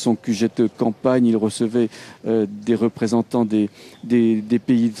Rompuy, dans son QG de campagne. Il recevait des représentants des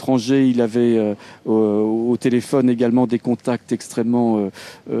pays étrangers. Il avait au téléphone également des contacts extrêmement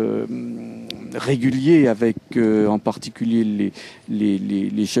réguliers avec en particulier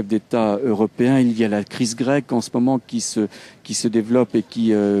les chefs d'État européens. Il y a la crise grecque en ce moment qui se développe et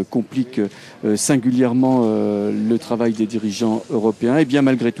qui complique singulièrement le travail des dirigeants européens. Et bien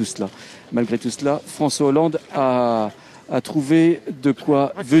malgré tout cela, François Hollande a trouvé de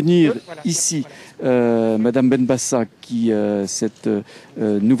quoi venir ici. Madame Benbassa, qui cette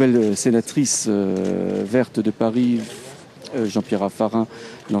nouvelle sénatrice verte de Paris, Jean-Pierre Raffarin,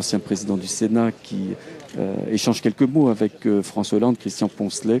 l'ancien président du Sénat, qui échange quelques mots avec François Hollande, Christian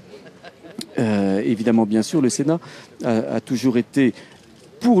Poncelet. Évidemment, bien sûr, le Sénat a toujours été,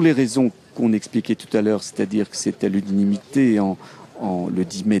 pour les raisons qu'on expliquait tout à l'heure, c'est-à-dire que c'était à l'unanimité le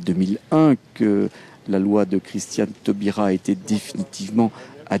 10 mai 2001 que la loi de Christiane Taubira a été définitivement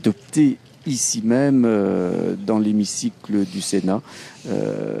adoptée ici même dans l'hémicycle du Sénat.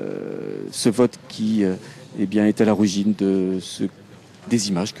 Ce vote qui est à l'origine des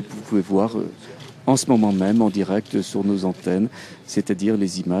images que vous pouvez voir en ce moment même en direct sur nos antennes, c'est-à-dire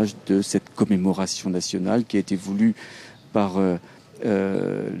les images de cette commémoration nationale qui a été voulue par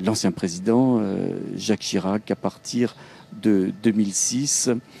l'ancien président Jacques Chirac à partir de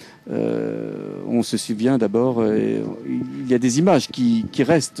 2006. On se souvient d'abord, il y a des images qui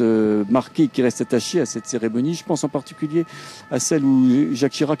restent marquées, qui restent attachées à cette cérémonie. Je pense en particulier à celle où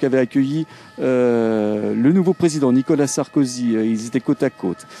Jacques Chirac avait accueilli le nouveau président Nicolas Sarkozy. Ils étaient côte à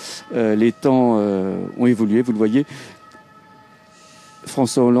côte. Les temps ont évolué, vous le voyez.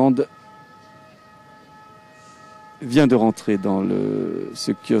 François Hollande vient de rentrer dans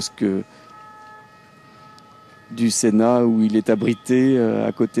ce kiosque du Sénat où il est abrité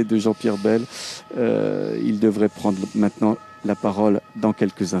à côté de Jean-Pierre Bel. Il devrait prendre maintenant la parole dans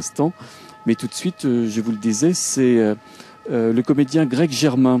quelques instants. Mais tout de suite, je vous le disais, c'est le comédien Greg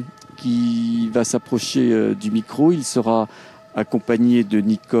Germain qui va s'approcher du micro. Il sera accompagné de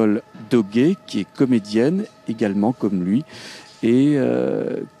Nicole Doguet, qui est comédienne également comme lui. Et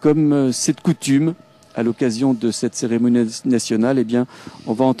comme c'est de coutume, à l'occasion de cette cérémonie nationale, eh bien,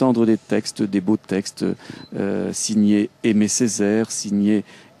 on va entendre des textes, des beaux textes signés Aimé Césaire, signés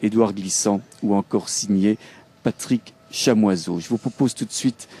Édouard Glissant ou encore signés Patrick Chamoiseau. Je vous propose tout de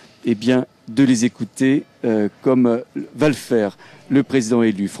suite eh bien, de les écouter comme va le faire le président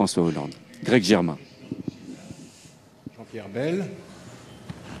élu François Hollande. Greg Germain. Jean-Pierre Bel,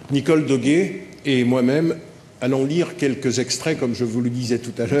 Nicole Doguet et moi-même allons lire quelques extraits, comme je vous le disais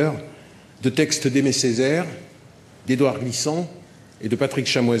tout à l'heure, de textes d'Aimé Césaire, d'Édouard Glissant et de Patrick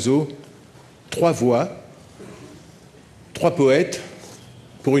Chamoiseau, 3 voix, 3 poètes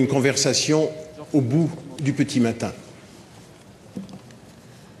pour une conversation au bout du petit matin.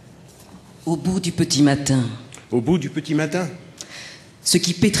 Au bout du petit matin. Au bout du petit matin. Ce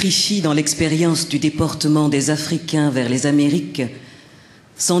qui pétrifie dans l'expérience du déportement des Africains vers les Amériques,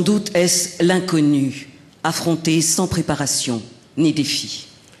 sans doute est-ce l'inconnu, affronté sans préparation ni défi.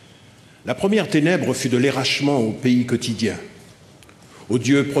 La première ténèbre fut de l'érachement au pays quotidien, au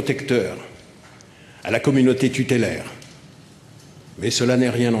Dieu protecteur, à la communauté tutélaire. Mais cela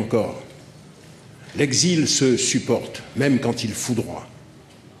n'est rien encore. L'exil se supporte, même quand il foudroie.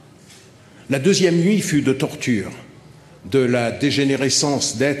 La deuxième nuit fut de torture, de la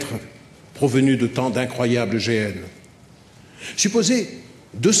dégénérescence d'êtres provenus de tant d'incroyables géhennes. Supposez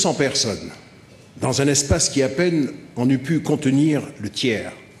 200 personnes dans un espace qui à peine en eût pu contenir le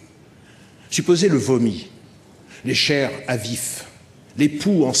tiers. Supposez le vomi, les chairs à vif, les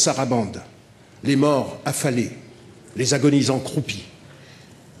poux en sarabande, les morts affalés, les agonisants croupis.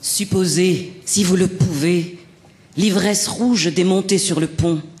 Supposez, si vous le pouvez, l'ivresse rouge démontée sur le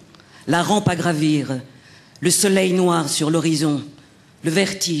pont, la rampe à gravir, le soleil noir sur l'horizon, le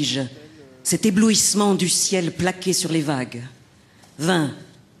vertige, cet éblouissement du ciel plaqué sur les vagues. 20,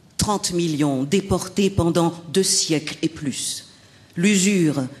 30 millions déportés pendant 2 siècles et plus.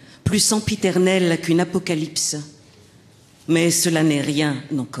 L'usure, plus sempiternelle qu'une apocalypse. Mais cela n'est rien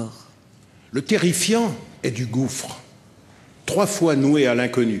encore. Le terrifiant est du gouffre, 3 fois noué à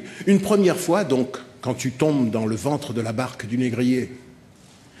l'inconnu. Une première fois, donc, quand tu tombes dans le ventre de la barque du négrier.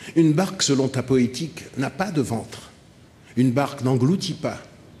 Une barque, selon ta poétique, n'a pas de ventre. Une barque n'engloutit pas,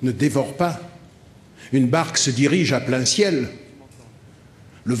 ne dévore pas. Une barque se dirige à plein ciel.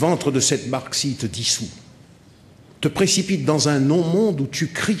 Le ventre de cette barque-ci te dissout, te précipite dans un non-monde où tu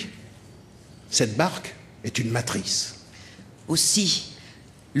cries. Cette barque est une matrice. Aussi,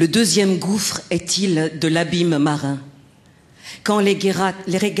 le deuxième gouffre est-il de l'abîme marin. Quand les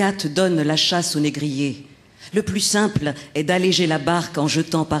régates donnent la chasse aux négriers, le plus simple est d'alléger la barque en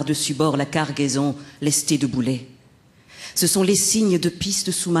jetant par-dessus bord la cargaison lestée de boulets. Ce sont les signes de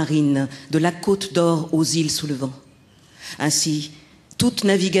pistes sous-marines, de la côte d'Or aux îles sous le vent. Ainsi, toute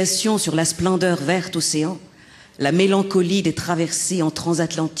navigation sur la splendeur verte océan, la mélancolie des traversées en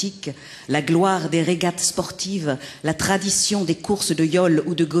transatlantique, la gloire des régates sportives, la tradition des courses de yole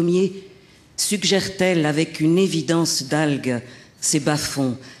ou de gommiers, suggère-t-elle avec une évidence d'algues ces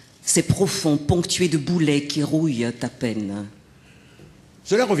bas-fonds, ces profonds ponctués de boulets qui rouillent à peine.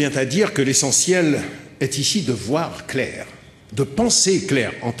 Cela revient à dire que l'essentiel est ici de voir clair, de penser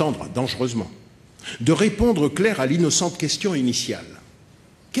clair, entendre dangereusement, de répondre clair à l'innocente question initiale.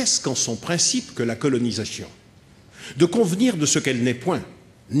 Qu'est-ce qu'en son principe que la colonisation? De convenir de ce qu'elle n'est point,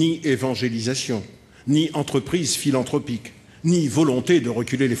 ni évangélisation, ni entreprise philanthropique, ni volonté de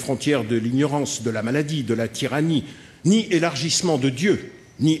reculer les frontières de l'ignorance, de la maladie, de la tyrannie, ni élargissement de Dieu,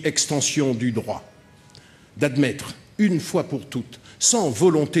 ni extension du droit. D'admettre, une fois pour toutes, sans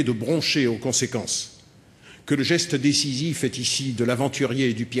volonté de broncher aux conséquences, que le geste décisif est ici de l'aventurier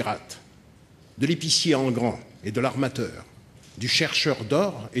et du pirate, de l'épicier en grand et de l'armateur, du chercheur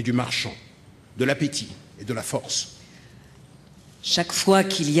d'or et du marchand, de l'appétit et de la force. Chaque fois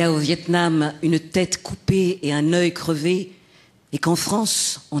qu'il y a au Vietnam une tête coupée et un œil crevé, et qu'en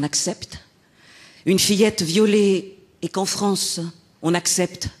France, on accepte, une fillette violée, et qu'en France, on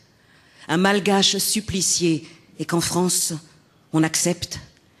accepte, un malgache supplicié, et qu'en France, on accepte,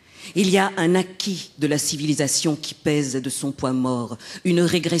 il y a un acquis de la civilisation qui pèse de son poids mort, une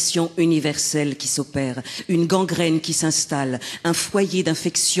régression universelle qui s'opère, une gangrène qui s'installe, un foyer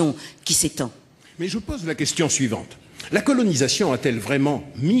d'infection qui s'étend. Mais je pose la question suivante. La colonisation a-t-elle vraiment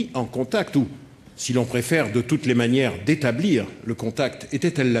mis en contact ou si l'on préfère de toutes les manières d'établir le contact,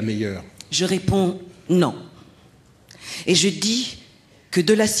 était-elle la meilleure? Je réponds non. Et je dis que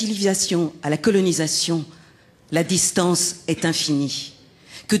de la civilisation à la colonisation, la distance est infinie,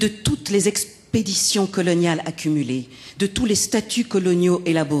 que de toutes les expéditions coloniales accumulées, de tous les statuts coloniaux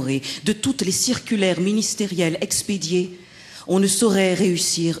élaborés, de toutes les circulaires ministérielles expédiées, on ne saurait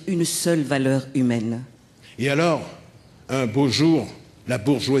réussir une seule valeur humaine. Et alors, un beau jour, la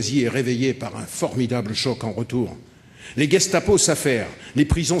bourgeoisie est réveillée par un formidable choc en retour. Les Gestapo s'affairent, les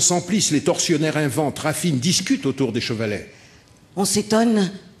prisons s'emplissent, les tortionnaires inventent, raffinent, discutent autour des chevalets. On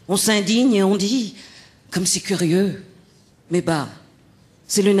s'étonne, on s'indigne et on dit, comme c'est curieux, mais bah,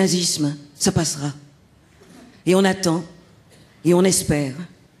 c'est le nazisme, ça passera. Et on attend, et on espère,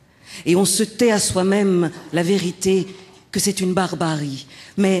 et on se tait à soi-même la vérité que c'est une barbarie,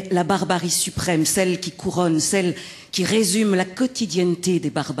 mais la barbarie suprême, celle qui couronne, celle qui résume la quotidienneté des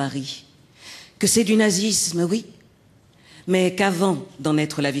barbaries. Que c'est du nazisme, oui, mais qu'avant d'en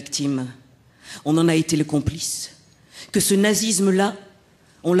être la victime, on en a été le complice. Que ce nazisme-là,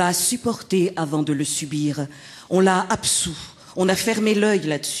 on l'a supporté avant de le subir, on l'a absous, on a fermé l'œil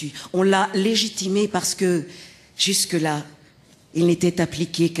là-dessus, on l'a légitimé parce que, jusque-là, il n'était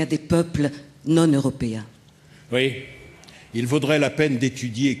appliqué qu'à des peuples non européens. Oui, il vaudrait la peine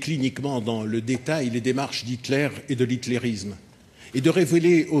d'étudier cliniquement dans le détail les démarches d'Hitler et de l'hitlérisme, et de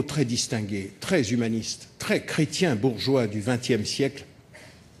révéler aux très distingués, très humanistes, très chrétiens bourgeois du XXe siècle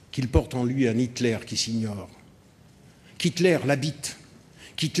qu'il porte en lui un Hitler qui s'ignore, qu'Hitler l'habite,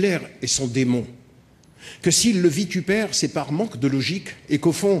 qu'Hitler est son démon, que s'il le vitupère, c'est par manque de logique, et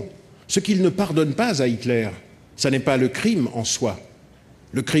qu'au fond, ce qu'il ne pardonne pas à Hitler, ce n'est pas le crime en soi,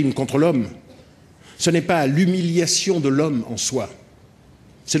 le crime contre l'homme, ce n'est pas l'humiliation de l'homme en soi,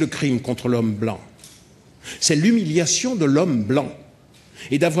 c'est le crime contre l'homme blanc. C'est l'humiliation de l'homme blanc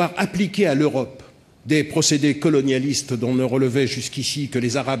et d'avoir appliqué à l'Europe des procédés colonialistes dont ne relevaient jusqu'ici que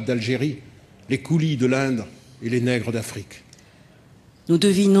les Arabes d'Algérie, les coulis de l'Inde et les nègres d'Afrique. Nous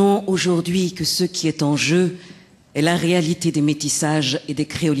devinons aujourd'hui que ce qui est en jeu est la réalité des métissages et des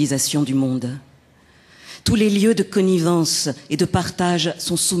créolisations du monde. Tous les lieux de connivence et de partage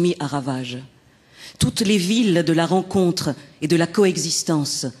sont soumis à ravage. Toutes les villes de la rencontre et de la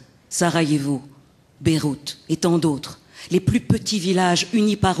coexistence, Sarajevo, Beyrouth et tant d'autres, les plus petits villages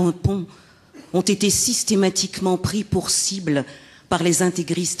unis par un pont, ont été systématiquement pris pour cible par les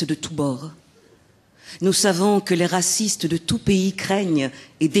intégristes de tous bords. Nous savons que les racistes de tout pays craignent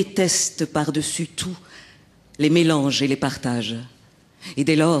et détestent par-dessus tout les mélanges et les partages. Et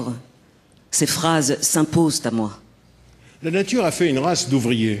dès lors, ces phrases s'imposent à moi. La nature a fait une race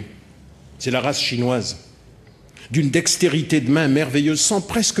d'ouvriers. C'est la race chinoise, d'une dextérité de main merveilleuse, sans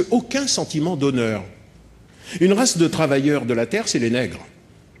presque aucun sentiment d'honneur. Une race de travailleurs de la terre, c'est les nègres.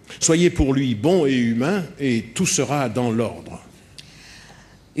 Soyez pour lui bons et humains, et tout sera dans l'ordre.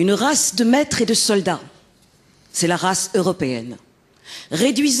 Une race de maîtres et de soldats, c'est la race européenne.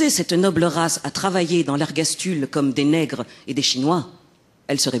 Réduisez cette noble race à travailler dans l'ergastule comme des nègres et des Chinois,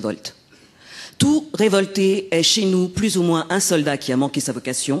 elle se révolte. Tout révolté est chez nous plus ou moins un soldat qui a manqué sa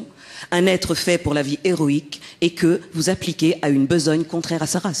vocation, un être fait pour la vie héroïque et que vous appliquez à une besogne contraire à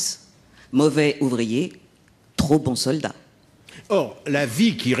sa race. Mauvais ouvrier, trop bon soldat. Or, la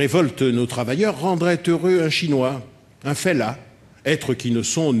vie qui révolte nos travailleurs rendrait heureux un Chinois, un fellah, êtres qui ne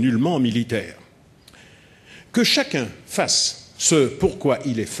sont nullement militaires. Que chacun fasse ce pourquoi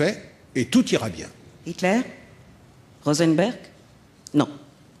il est fait, et tout ira bien. Hitler? Rosenberg? Non.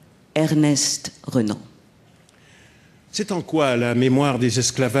 Ernest Renan. C'est en quoi la mémoire des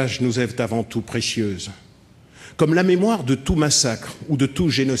esclavages nous est avant tout précieuse. Comme la mémoire de tout massacre ou de tout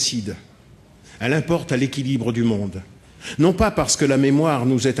génocide. Elle importe à l'équilibre du monde. Non pas parce que la mémoire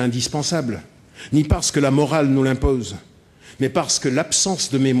nous est indispensable, ni parce que la morale nous l'impose, mais parce que l'absence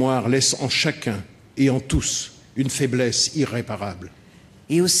de mémoire laisse en chacun et en tous une faiblesse irréparable.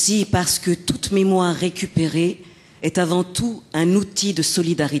 Et aussi parce que toute mémoire récupérée est avant tout un outil de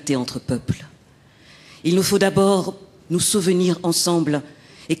solidarité entre peuples. Il nous faut d'abord nous souvenir ensemble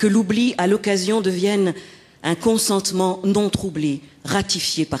et que l'oubli à l'occasion devienne un consentement non troublé,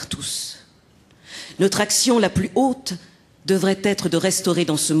 ratifié par tous. Notre action la plus haute devrait être de restaurer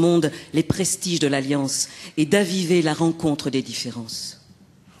dans ce monde les prestiges de l'Alliance et d'aviver la rencontre des différences.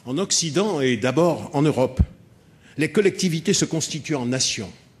 En Occident et d'abord en Europe, les collectivités se constituent en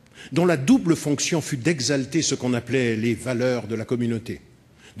nations, dont la double fonction fut d'exalter ce qu'on appelait les valeurs de la communauté,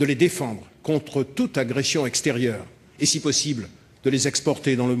 de les défendre contre toute agression extérieure et, si possible, de les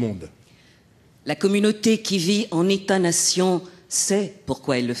exporter dans le monde. La communauté qui vit en État-nation sait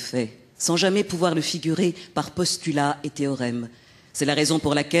pourquoi elle le fait, sans jamais pouvoir le figurer par postulats et théorèmes. C'est la raison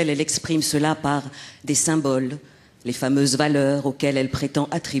pour laquelle elle exprime cela par des symboles, les fameuses valeurs auxquelles elle prétend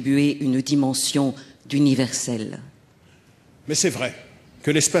attribuer une dimension d'universel. Mais c'est vrai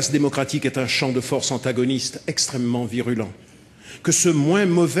que l'espace démocratique est un champ de force antagoniste extrêmement virulent, que ce moins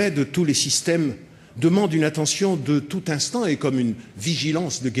mauvais de tous les systèmes demande une attention de tout instant et comme une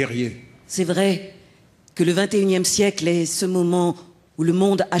vigilance de guerrier. C'est vrai que le XXIe siècle est ce moment où le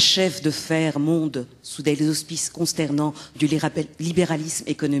monde achève de faire monde sous des auspices consternants du libéralisme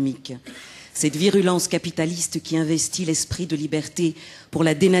économique. Cette virulence capitaliste qui investit l'esprit de liberté pour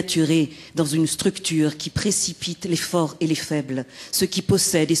la dénaturer dans une structure qui précipite les forts et les faibles, ceux qui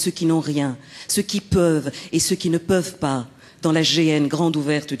possèdent et ceux qui n'ont rien, ceux qui peuvent et ceux qui ne peuvent pas, dans la géhenne grande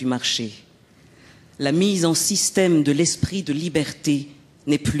ouverte du marché. La mise en système de l'esprit de liberté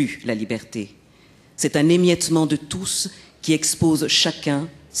n'est plus la liberté. C'est un émiettement de tous qui expose chacun,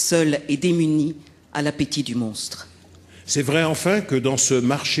 seul et démuni, à l'appétit du monstre. C'est vrai enfin que dans ce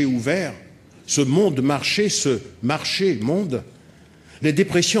marché ouvert, ce monde-marché, ce marché-monde, les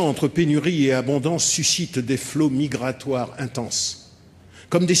dépressions entre pénurie et abondance suscitent des flots migratoires intenses,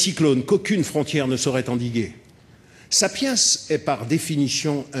 comme des cyclones qu'aucune frontière ne saurait endiguer. Sapiens est par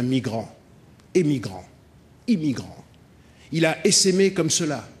définition un migrant, émigrant, immigrant. Il a essaimé comme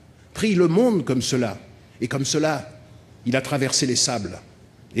cela, pris le monde comme cela, et comme cela, il a traversé les sables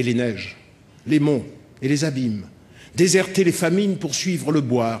et les neiges, les monts et les abîmes, déserté les famines pour suivre le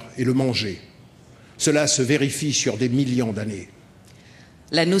boire et le manger. Cela se vérifie sur des millions d'années.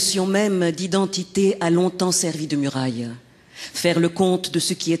 La notion même d'identité a longtemps servi de muraille. Faire le compte de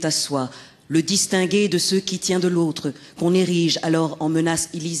ce qui est à soi, le distinguer de ce qui tient de l'autre, qu'on érige alors en menace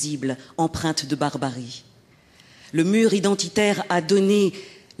illisible, empreinte de barbarie. Le mur identitaire a donné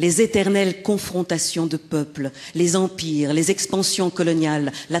les éternelles confrontations de peuples, les empires, les expansions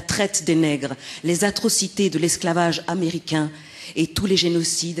coloniales, la traite des nègres, les atrocités de l'esclavage américain et tous les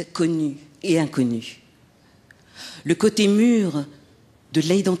génocides connus et inconnus. Le côté mûr de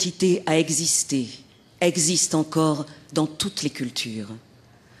l'identité a existé, existe encore dans toutes les cultures.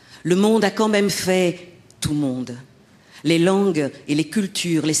 Le monde a quand même fait tout monde. Les langues et les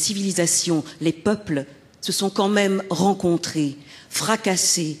cultures, les civilisations, les peuples se sont quand même rencontrés,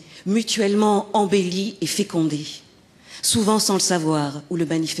 fracassés, mutuellement embellis et fécondés, souvent sans le savoir ou le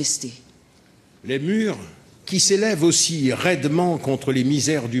manifester. Les murs qui s'élèvent aussi raidement contre les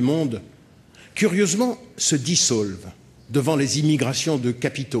misères du monde, curieusement, se dissolvent devant les immigrations de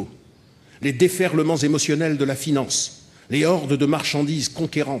capitaux, les déferlements émotionnels de la finance, les hordes de marchandises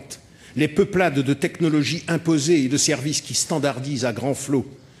conquérantes, les peuplades de technologies imposées et de services qui standardisent à grands flots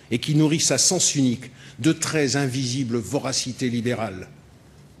et qui nourrissent à sens unique de très invisibles voracités libérales.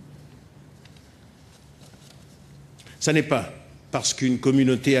 Ce n'est pas parce qu'une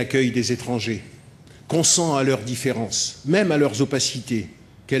communauté accueille des étrangers, consent à leurs différences, même à leurs opacités,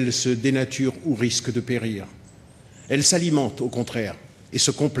 qu'elle se dénature ou risque de périr. Elle s'alimente, au contraire, et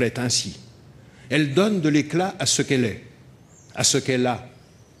se complète ainsi. Elle donne de l'éclat à ce qu'elle est, à ce qu'elle a,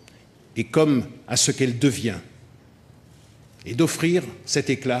 et comme à ce qu'elle devient. Et d'offrir cet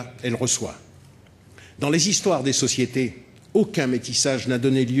éclat, elle reçoit. Dans les histoires des sociétés, aucun métissage n'a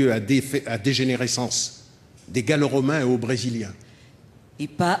donné lieu à dégénérescence, des Gallo-Romains aux Brésiliens. Et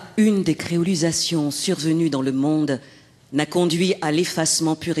pas une des créolisations survenues dans le monde n'a conduit à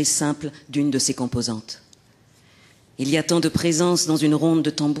l'effacement pur et simple d'une de ses composantes. Il y a tant de présence dans une ronde de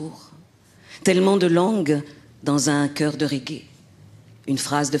tambour, tellement de langues dans un chœur de reggae, une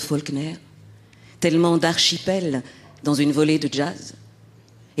phrase de Faulkner, tellement d'archipels dans une volée de jazz,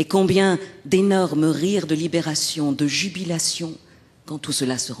 et combien d'énormes rires de libération, de jubilation, quand tout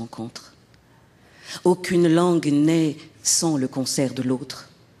cela se rencontre. Aucune langue n'est sans le concert de l'autre.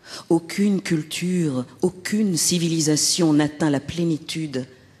 Aucune culture, aucune civilisation n'atteint la plénitude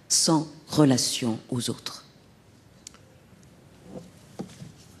sans relation aux autres.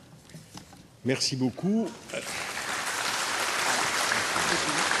 Merci beaucoup.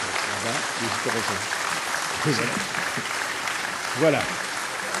 Voilà.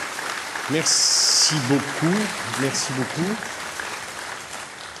 Merci beaucoup. Merci beaucoup.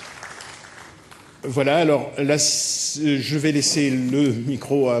 Voilà, alors là, je vais laisser le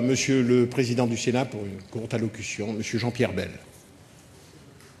micro à Monsieur le Président du Sénat pour une courte allocution, Monsieur Jean-Pierre Bel.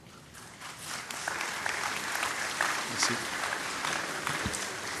 Merci.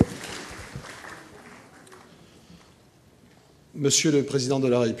 Monsieur le Président de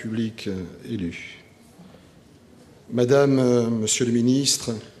la République élu, Madame, Monsieur le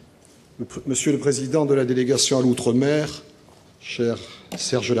Ministre, Monsieur le Président de la délégation à l'Outre-mer, cher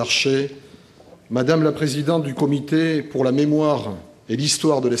Serge Larcher, Madame la Présidente du Comité pour la mémoire et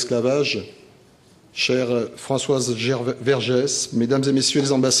l'histoire de l'esclavage, chère Françoise Vergès, Mesdames et Messieurs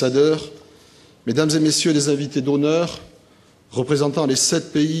les ambassadeurs, Mesdames et Messieurs les invités d'honneur, représentant les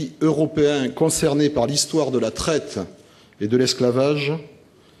 7 pays européens concernés par l'histoire de la traite et de l'esclavage,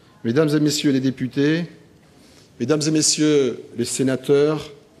 Mesdames et Messieurs les députés, Mesdames et Messieurs les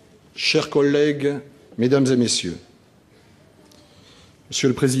sénateurs, chers collègues, Mesdames et Messieurs. Monsieur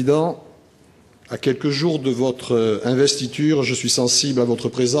le Président, à quelques jours de votre investiture, je suis sensible à votre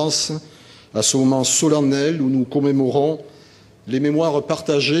présence à ce moment solennel où nous commémorons les mémoires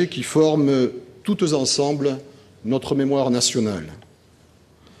partagées qui forment toutes ensemble notre mémoire nationale.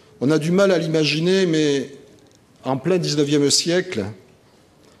 On a du mal à l'imaginer, mais en plein XIXe siècle,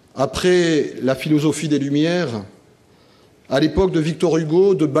 après la philosophie des Lumières, à l'époque de Victor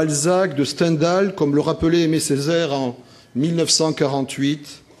Hugo, de Balzac, de Stendhal, comme le rappelait Aimé Césaire en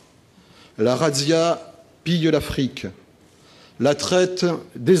 1948, la razzia pille l'Afrique, la traite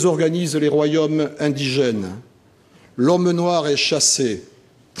désorganise les royaumes indigènes, l'homme noir est chassé,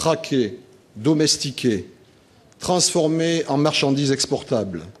 traqué, domestiqué, transformé en marchandise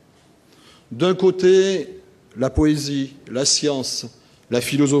exportable. D'un côté, la poésie, la science, la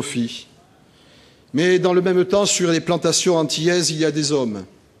philosophie. Mais dans le même temps, sur les plantations antillaises, il y a des hommes,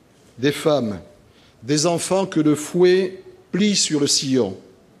 des femmes, des enfants que le fouet plie sur le sillon.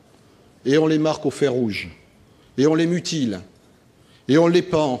 Et on les marque au fer rouge, et on les mutile, et on les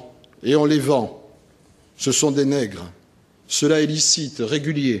pend, et on les vend. Ce sont des nègres. Cela est licite,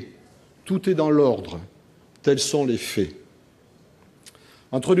 régulier. Tout est dans l'ordre. Tels sont les faits.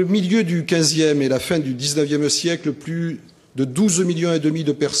 Entre le milieu du XVe et la fin du XIXe siècle, plus de 12,5 millions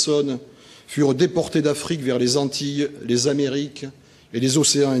de personnes furent déportées d'Afrique vers les Antilles, les Amériques et les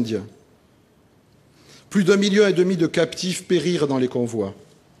océans Indiens. Plus d'1,5 million de captifs périrent dans les convois.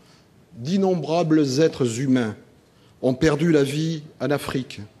 D'innombrables êtres humains ont perdu la vie en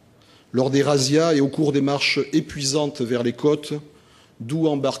Afrique, lors des razzias et au cours des marches épuisantes vers les côtes, d'où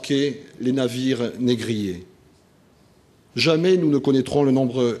embarquaient les navires négriers. Jamais nous ne connaîtrons le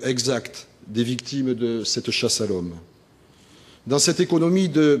nombre exact des victimes de cette chasse à l'homme. Dans cette économie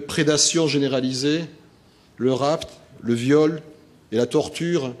de prédation généralisée, le rapt, le viol et la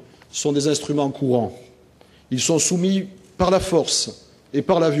torture sont des instruments courants. Ils sont soumis par la force et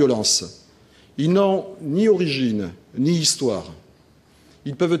par la violence. Ils n'ont ni origine, ni histoire.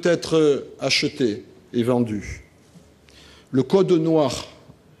 Ils peuvent être achetés et vendus. Le code noir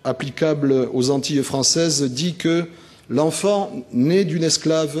applicable aux Antilles françaises dit que l'enfant né d'une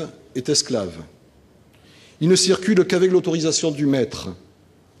esclave est esclave. Il ne circule qu'avec l'autorisation du maître.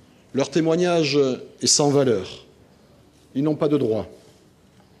 Leur témoignage est sans valeur. Ils n'ont pas de droit.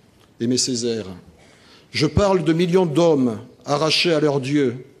 Aimé Césaire, je parle de millions d'hommes arrachés à leur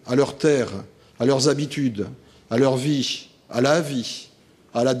Dieu, à leur terre, à leurs habitudes, à leur vie, à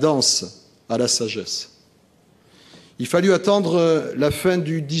la danse, à la sagesse. Il fallut attendre la fin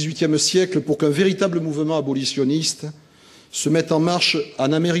du XVIIIe siècle pour qu'un véritable mouvement abolitionniste se mette en marche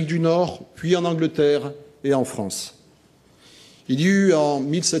en Amérique du Nord, puis en Angleterre et en France. Il y eut en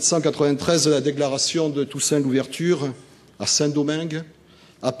 1793 la déclaration de Toussaint Louverture à Saint-Domingue,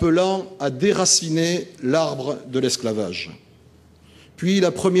 appelant à déraciner l'arbre de l'esclavage. Puis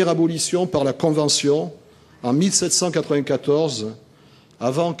la première abolition par la Convention en 1794,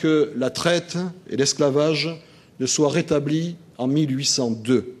 avant que la traite et l'esclavage ne soient rétablis en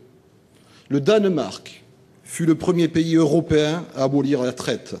 1802. Le Danemark fut le premier pays européen à abolir la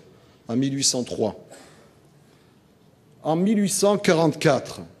traite en 1803. En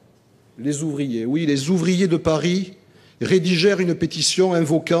 1844, les ouvriers de Paris rédigèrent une pétition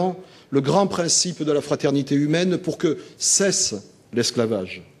invoquant le grand principe de la fraternité humaine pour que cesse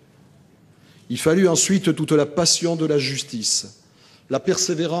l'esclavage. Il fallut ensuite toute la passion de la justice, la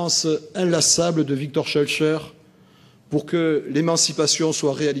persévérance inlassable de Victor Schœlcher pour que l'émancipation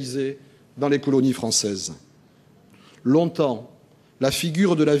soit réalisée dans les colonies françaises. Longtemps, la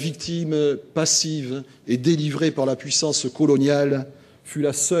figure de la victime passive et délivrée par la puissance coloniale fut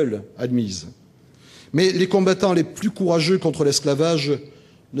la seule admise. Mais les combattants les plus courageux contre l'esclavage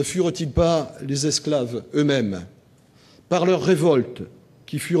ne furent-ils pas les esclaves eux-mêmes, par leur révolte,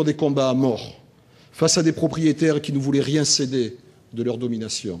 qui furent des combats à mort, face à des propriétaires qui ne voulaient rien céder de leur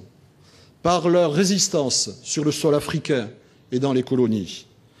domination, par leur résistance sur le sol africain et dans les colonies,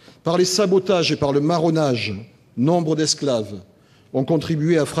 par les sabotages et par le marronnage, nombre d'esclaves ont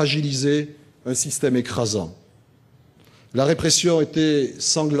contribué à fragiliser un système écrasant. La répression était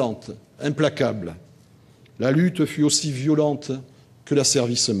sanglante, implacable. La lutte fut aussi violente que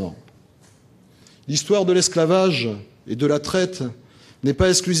l'asservissement. L'histoire de l'esclavage et de la traite n'est pas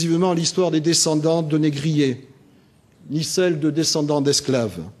exclusivement l'histoire des descendants de négriers, ni celle de descendants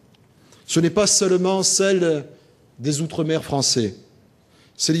d'esclaves. Ce n'est pas seulement celle des Outre-mer français,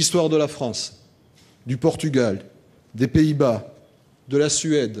 c'est l'histoire de la France, du Portugal, des Pays-Bas, de la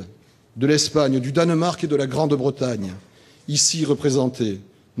Suède, de l'Espagne, du Danemark et de la Grande-Bretagne, ici représentés,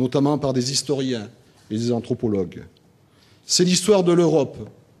 notamment par des historiens et des anthropologues. C'est l'histoire de l'Europe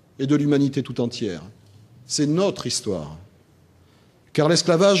et de l'humanité tout entière. C'est notre histoire. Car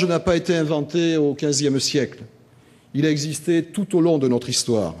l'esclavage n'a pas été inventé au XVe siècle. Il a existé tout au long de notre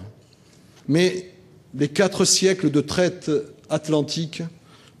histoire. Mais les 4 siècles de traite atlantique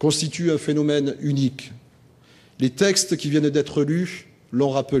constituent un phénomène unique. Les textes qui viennent d'être lus l'ont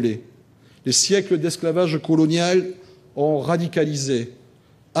rappelé. Les siècles d'esclavage colonial ont radicalisé,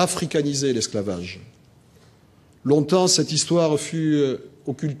 africanisé l'esclavage. Longtemps, cette histoire fut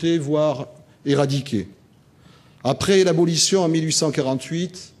occultée, voire éradiquée. Après l'abolition en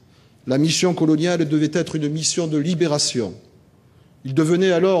 1848, la mission coloniale devait être une mission de libération. Il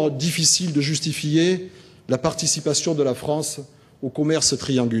devenait alors difficile de justifier la participation de la France au commerce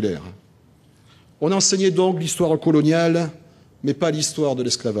triangulaire. On enseignait donc l'histoire coloniale, mais pas l'histoire de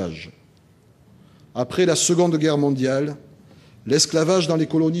l'esclavage. Après la Seconde Guerre mondiale, l'esclavage dans les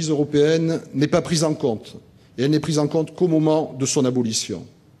colonies européennes n'est pas pris en compte, et elle n'est prise en compte qu'au moment de son abolition.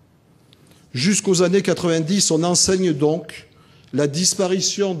 Jusqu'aux années 90, on enseigne donc la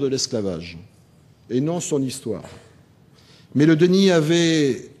disparition de l'esclavage, et non son histoire. Mais le déni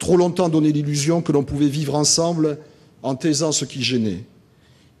avait trop longtemps donné l'illusion que l'on pouvait vivre ensemble en taisant ce qui gênait.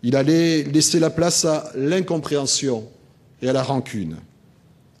 Il allait laisser la place à l'incompréhension et à la rancune.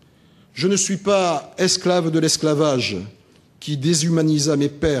 Je ne suis pas esclave de l'esclavage qui déshumanisa mes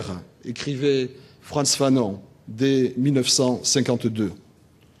pères, écrivait Frantz Fanon dès 1952.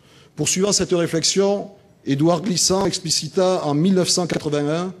 Poursuivant cette réflexion, Édouard Glissant explicita en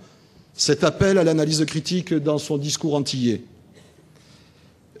 1981 cet appel à l'analyse critique dans son discours antillais.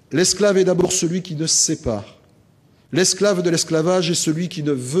 L'esclave est d'abord celui qui ne sait pas. L'esclave de l'esclavage est celui qui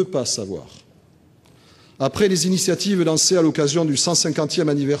ne veut pas savoir. Après les initiatives lancées à l'occasion du 150e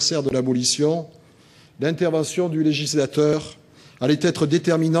anniversaire de l'abolition, l'intervention du législateur allait être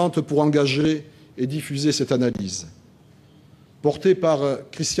déterminante pour engager et diffuser cette analyse. Portée par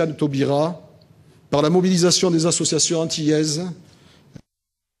Christiane Taubira, par la mobilisation des associations antillaises,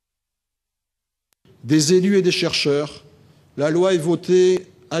 des élus et des chercheurs, la loi est votée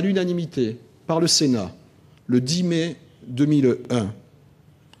à l'unanimité par le Sénat le 10 mai 2001.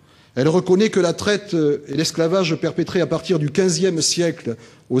 Elle reconnaît que la traite et l'esclavage perpétrés à partir du XVe siècle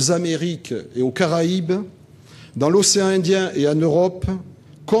aux Amériques et aux Caraïbes, dans l'océan Indien et en Europe,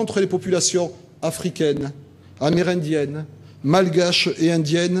 contre les populations africaines, amérindiennes, malgaches et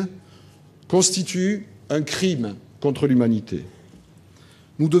indiennes, constitue un crime contre l'humanité.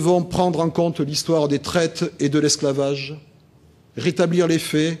 Nous devons prendre en compte l'histoire des traites et de l'esclavage, rétablir les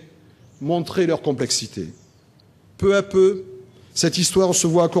faits, montrer leur complexité. Peu à peu, cette histoire se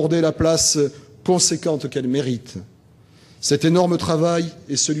voit accorder la place conséquente qu'elle mérite. Cet énorme travail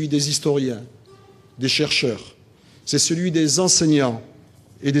est celui des historiens, des chercheurs, c'est celui des enseignants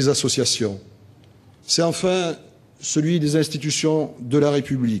et des associations. C'est enfin celui des institutions de la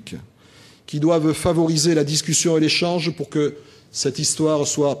République, qui doivent favoriser la discussion et l'échange pour que cette histoire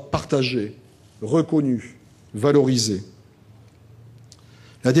soit partagée, reconnue, valorisée.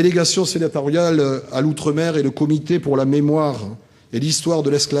 La délégation sénatoriale à l'Outre-mer et le comité pour la mémoire et l'histoire de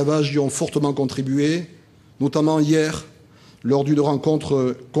l'esclavage y ont fortement contribué, notamment hier, lors d'une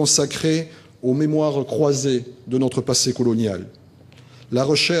rencontre consacrée aux mémoires croisées de notre passé colonial. La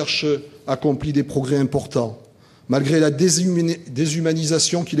recherche accomplit des progrès importants. Malgré la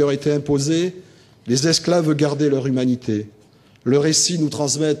déshumanisation qui leur était imposée, les esclaves gardaient leur humanité. Leurs récits nous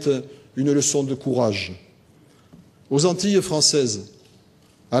transmettent une leçon de courage. Aux Antilles françaises,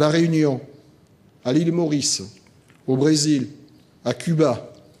 à La Réunion, à l'île Maurice, au Brésil, à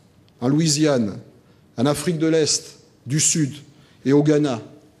Cuba, en Louisiane, en Afrique de l'Est, du Sud et au Ghana,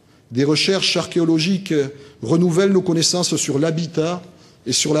 des recherches archéologiques renouvellent nos connaissances sur l'habitat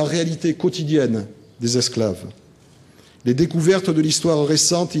et sur la réalité quotidienne des esclaves. Les découvertes de l'histoire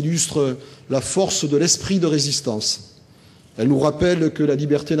récente illustrent la force de l'esprit de résistance. Elles nous rappellent que la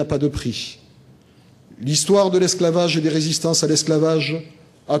liberté n'a pas de prix. L'histoire de l'esclavage et des résistances à l'esclavage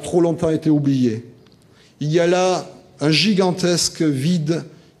a trop longtemps été oubliée. Il y a là un gigantesque vide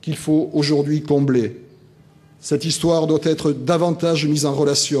qu'il faut aujourd'hui combler. Cette histoire doit être davantage mise en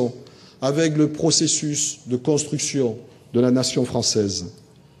relation avec le processus de construction de la nation française.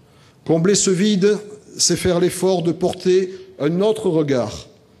 Combler ce vide, c'est faire l'effort de porter un autre regard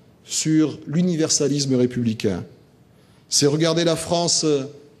sur l'universalisme républicain. C'est regarder la France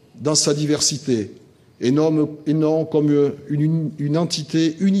dans sa diversité et non comme une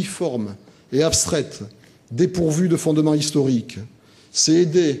entité uniforme et abstraite, dépourvue de fondements historiques. C'est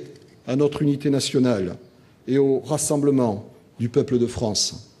aider à notre unité nationale et au rassemblement du peuple de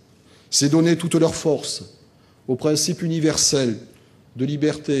France. C'est donner toute leur force aux principes universels de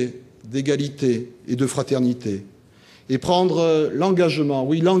liberté, d'égalité et de fraternité. Et prendre l'engagement,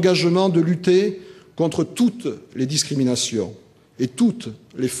 oui, l'engagement de lutter contre toutes les discriminations et toutes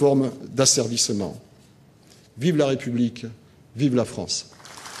les formes d'asservissement. Vive la République, vive la France.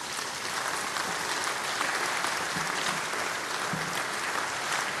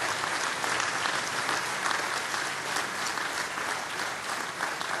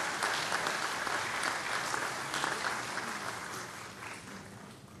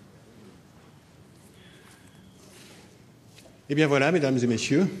 Eh bien voilà, mesdames et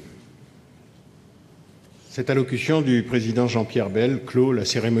messieurs, cette allocution du président Jean-Pierre Bel clôt la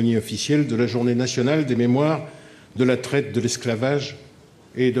cérémonie officielle de la Journée nationale des mémoires de la traite, de l'esclavage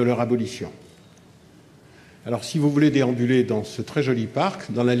et de leur abolition. Alors si vous voulez déambuler dans ce très joli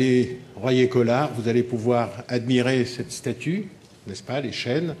parc, dans l'allée Royer-Collard, vous allez pouvoir admirer cette statue, n'est-ce pas, les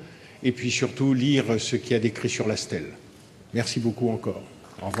chênes, et puis surtout lire ce qu'il y a décrit sur la stèle. Merci beaucoup encore.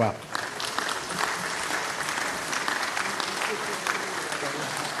 Au revoir.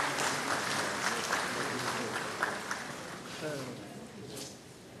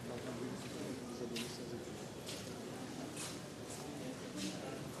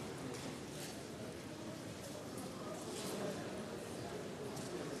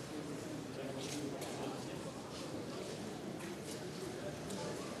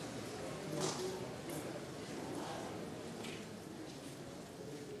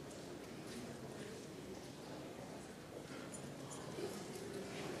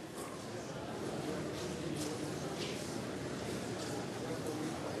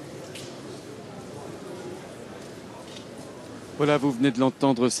 Voilà, vous venez de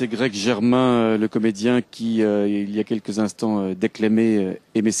l'entendre, c'est Greg Germain, le comédien qui, il y a quelques instants, déclamait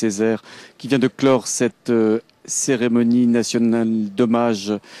Aimé Césaire, qui vient de clore cette cérémonie nationale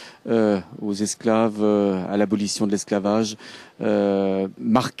d'hommage aux esclaves, à l'abolition de l'esclavage,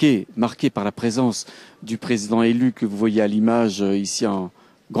 marquée par la présence du président élu que vous voyez à l'image ici en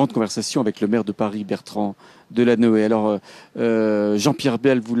grande conversation avec le maire de Paris, Bertrand Delanoë. Alors, Jean-Pierre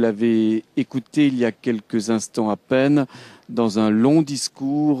Bel, vous l'avez écouté il y a quelques instants à peine, dans un long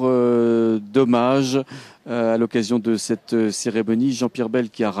discours d'hommage à l'occasion de cette cérémonie. Jean-Pierre Bel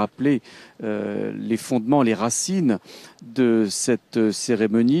qui a rappelé les fondements, les racines de cette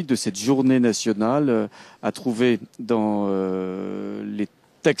cérémonie, de cette journée nationale, a trouvé dans les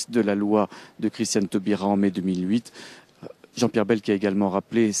textes de la loi de Christiane Taubira en mai 2008. Jean-Pierre Bel qui a également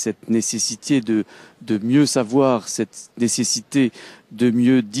rappelé cette nécessité de mieux savoir, cette nécessité de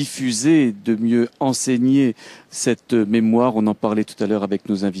mieux diffuser, de mieux enseigner cette mémoire. On en parlait tout à l'heure avec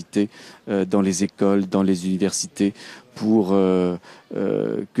nos invités dans les écoles, dans les universités, pour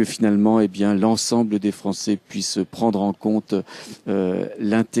que finalement, eh bien, l'ensemble des Français puissent prendre en compte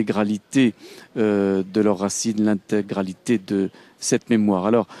l'intégralité de leurs racines, l'intégralité de cette mémoire.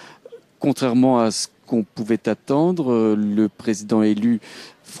 Alors, contrairement à ce qu'on pouvait attendre, le président élu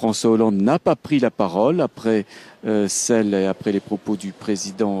François Hollande n'a pas pris la parole après les propos du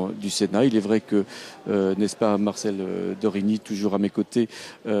président du Sénat. Il est vrai que, n'est-ce pas, Marcel Dorigny, toujours à mes côtés,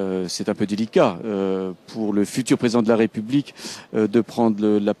 c'est un peu délicat pour le futur président de la République de prendre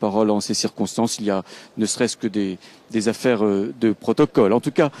la parole en ces circonstances. Il y a ne serait-ce que des affaires de protocole. En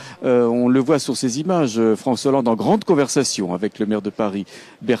tout cas, on le voit sur ces images, François Hollande en grande conversation avec le maire de Paris,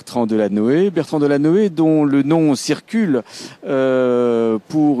 Bertrand Delanoë, dont le nom circule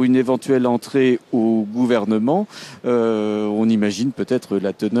pour une éventuelle entrée au gouvernement. On imagine peut-être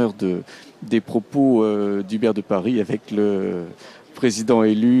la teneur des propos du maire de Paris avec le président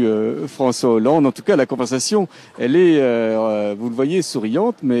élu François Hollande. En tout cas, la conversation, elle est, vous le voyez,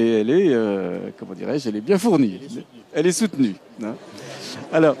 souriante, mais elle est, comment dirais-je, elle est bien fournie. Elle est soutenue. Hein.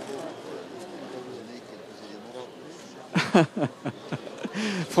 Alors,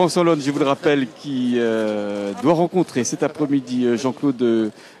 François Hollande, je vous le rappelle, qui doit rencontrer cet après-midi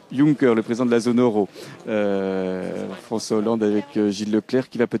Jean-Claude Juncker, le président de la zone euro. François Hollande avec Gilles Leclerc,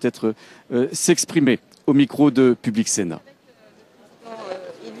 qui va peut-être s'exprimer au micro de Public Sénat.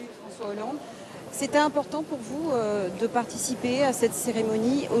 Élu François Hollande, c'était important pour vous de participer à cette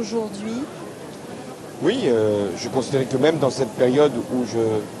cérémonie aujourd'hui? Oui, je considère que même dans cette période où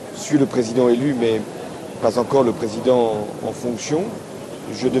je suis le président élu, mais pas encore le président en fonction,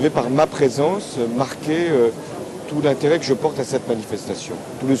 je devais par ma présence marquer tout l'intérêt que je porte à cette manifestation,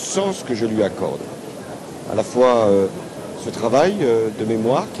 tout le sens que je lui accorde. À la fois ce travail de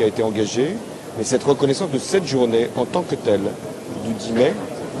mémoire qui a été engagé, mais cette reconnaissance de cette journée en tant que telle, du 10 mai,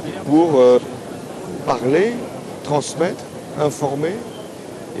 pour parler, transmettre, informer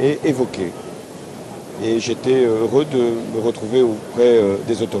et évoquer. Et j'étais heureux de me retrouver auprès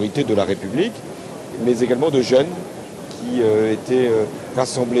des autorités de la République, mais également de jeunes qui étaient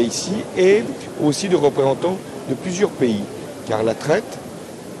rassemblés ici, et aussi de représentants de plusieurs pays, car la traite,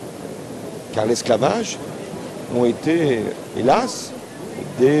 car l'esclavage ont été, hélas,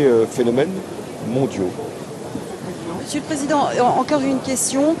 des phénomènes mondiaux. Monsieur le Président, encore une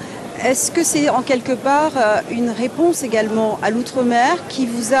question. Est-ce que c'est en quelque part une réponse également à l'Outre-mer qui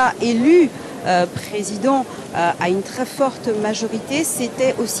vous a élu président à une très forte majorité?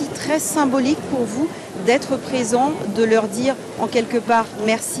 C'était aussi très symbolique pour vous d'être présent, de leur dire en quelque part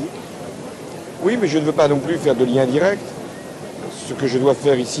merci? Oui, mais je ne veux pas non plus faire de lien direct. Ce que je dois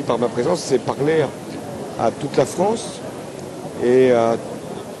faire ici par ma présence, c'est parler à toute la France et à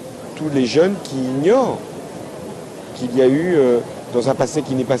tous les jeunes qui ignorent qu'il y a eu, dans un passé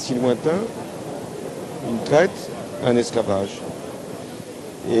qui n'est pas si lointain, une traite, un esclavage.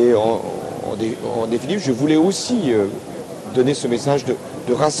 Et en définitive, je voulais aussi donner ce message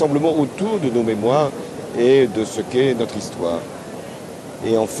de rassemblement autour de nos mémoires et de ce qu'est notre histoire.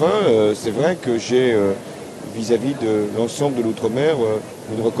 Et enfin, c'est vrai que j'ai, vis-à-vis de l'ensemble de l'Outre-mer,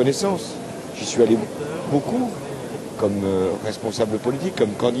 une reconnaissance. J'y suis allé beaucoup, comme responsable politique,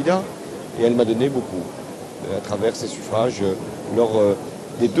 comme candidat, et elle m'a donné beaucoup, à travers ses suffrages, lors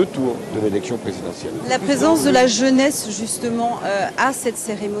des 2 tours de l'élection présidentielle. La présence de la jeunesse, justement, à cette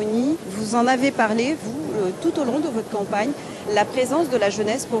cérémonie, vous en avez parlé, vous, tout au long de votre campagne. La présence de la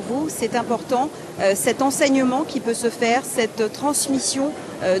jeunesse, pour vous, c'est important, cet enseignement qui peut se faire, cette transmission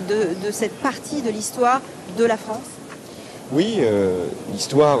de cette partie de l'histoire de la France? Oui,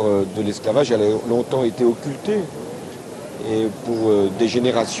 l'histoire de l'esclavage, elle a longtemps été occultée. Et pour des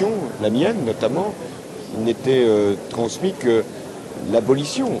générations, la mienne notamment, il n'était transmis que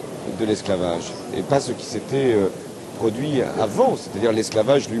l'abolition de l'esclavage et pas ce qui s'était produit avant, c'est-à-dire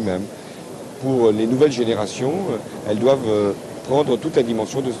l'esclavage lui-même. Pour les nouvelles générations, elles doivent prendre toute la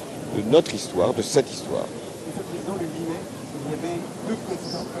dimension de notre histoire, de cette histoire. Monsieur le Président, le 8 mai, il y avait 2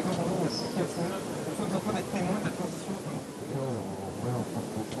 présidents qui sont en train d'être témoins de la transition.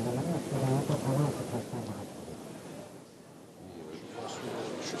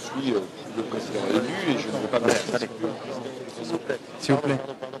 Je suis le président élu et je ne veux pas me faire. S'il vous plaît.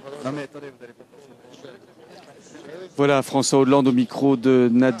 Non mais attendez, vous allez pas. Voilà François Hollande au micro de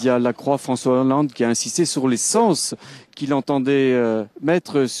Nadia Lacroix. François Hollande qui a insisté sur les sens qu'il entendait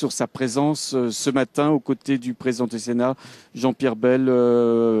mettre sur sa présence ce matin aux côtés du président du Sénat, Jean-Pierre Bel,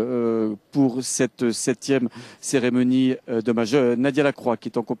 pour cette 7e cérémonie d'hommage. Nadia Lacroix qui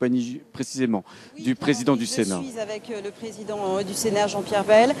est en compagnie précisément du président du Sénat. Je suis avec le président du Sénat, Jean-Pierre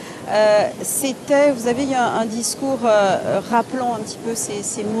Bel. Vous avez eu un discours rappelant un petit peu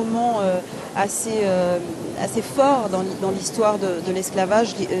ces moments assez forts dans l'histoire de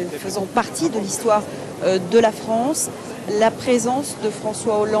l'esclavage, faisant partie de l'histoire de la France. La présence de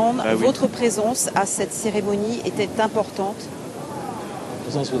François Hollande, votre présence à cette cérémonie était importante? La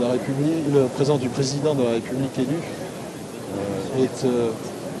présence de la République, la présence du président de la République élu est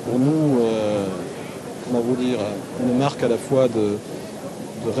pour nous, comment vous dire, une marque à la fois de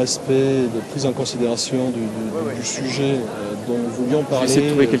respect, de prise en considération du sujet dont nous voulions parler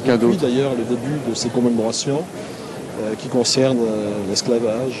depuis d'ailleurs le début de ces commémorations qui concernent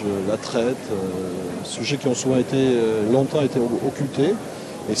l'esclavage, la traite, sujets qui ont souvent longtemps été occultés,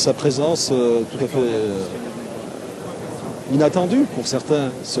 et sa présence tout à fait inattendue pour certains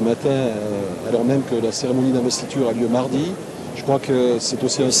ce matin, alors même que la cérémonie d'investiture a lieu mardi. Je crois que c'est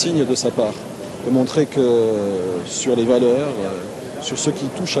aussi un signe de sa part, de montrer que sur les valeurs, sur ce qui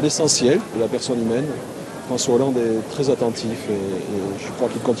touche à l'essentiel de la personne humaine, François Hollande est très attentif et je crois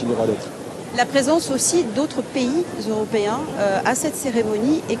qu'il continuera d'être. La présence aussi d'autres pays européens à cette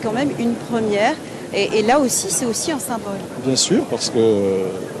cérémonie est quand même une première. Et là aussi, c'est aussi un symbole. Bien sûr, parce que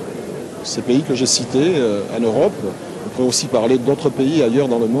ces pays que j'ai cités en Europe, on peut aussi parler d'autres pays ailleurs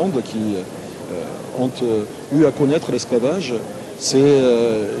dans le monde qui ont eu à connaître l'esclavage. C'est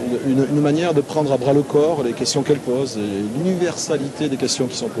une manière de prendre à bras le corps les questions qu'elle pose et l'universalité des questions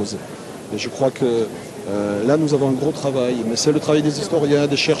qui sont posées. Et je crois que là, nous avons un gros travail, mais c'est le travail des historiens,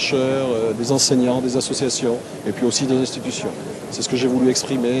 des chercheurs, des enseignants, des associations, et puis aussi des institutions. C'est ce que j'ai voulu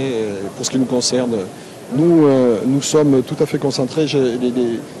exprimer pour ce qui nous concerne. Nous sommes tout à fait concentrés.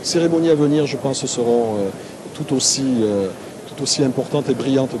 Les cérémonies à venir, je pense, seront tout aussi importantes et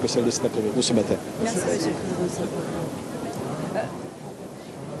brillantes que celles de ce matin. Merci, Monsieur le Président.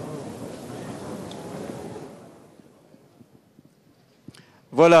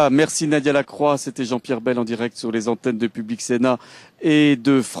 Voilà, merci Nadia Lacroix. C'était Jean-Pierre Bel en direct sur les antennes de Public Sénat et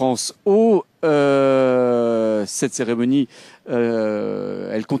de France O. Cette cérémonie,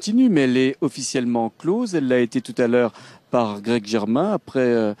 elle continue, mais elle est officiellement close. Elle l'a été tout à l'heure par Greg Germain,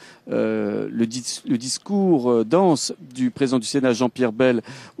 après le discours dense du président du Sénat, Jean-Pierre Bel,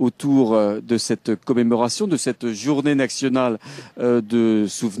 autour de cette commémoration, de cette journée nationale de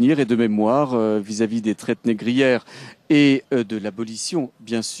souvenirs et de mémoire vis-à-vis des traites négrières et de l'abolition,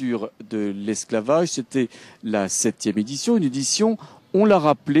 bien sûr, de l'esclavage. C'était la 7e édition, une édition, on l'a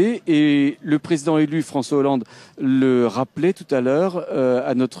rappelé, et le président élu François Hollande le rappelait tout à l'heure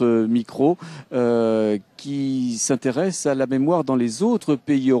à notre micro, qui s'intéresse à la mémoire dans les autres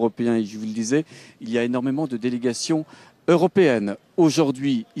pays européens. Et je vous le disais, il y a énormément de délégations européennes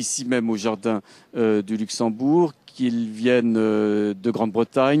aujourd'hui, ici même au jardin du Luxembourg, qu'ils viennent de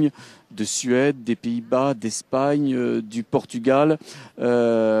Grande-Bretagne, de Suède, des Pays-Bas, d'Espagne, du Portugal.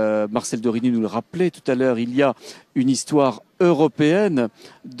 Marcel Dorini nous le rappelait tout à l'heure, il y a une histoire européenne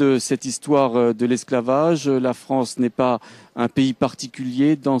de cette histoire de l'esclavage. La France n'est pas un pays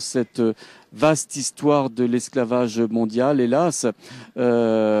particulier dans cette vaste histoire de l'esclavage mondial, hélas,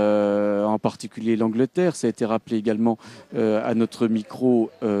 en particulier l'Angleterre, ça a été rappelé également à notre micro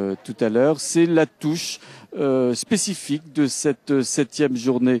tout à l'heure. C'est la touche spécifique de cette 7e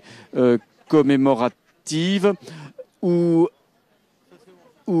journée commémorative où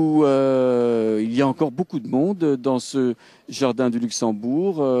il y a encore beaucoup de monde dans ce jardin du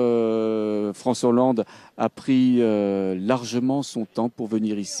Luxembourg. François Hollande a pris largement son temps pour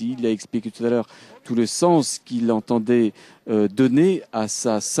venir ici. Il a expliqué tout à l'heure tout le sens qu'il entendait donner à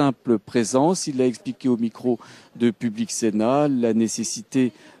sa simple présence. Il a expliqué au micro de Public Sénat la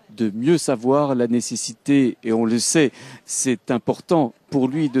nécessité de mieux savoir, la nécessité, et on le sait, c'est important pour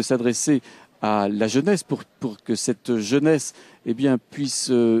lui de s'adresser à la jeunesse pour que cette jeunesse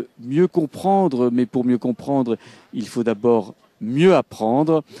puisse mieux comprendre. Mais pour mieux comprendre, il faut d'abord mieux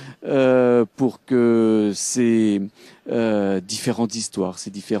apprendre pour que ces différentes histoires, ces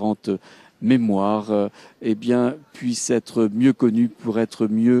différentes mémoires puissent être mieux connues, pour être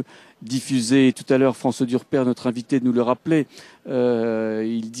mieux diffusées. Et tout à l'heure, François Durper, notre invité, nous le rappelait.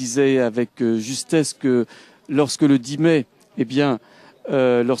 Il disait avec justesse que lorsque le 10 mai,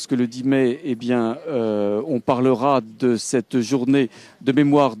 on parlera de cette journée de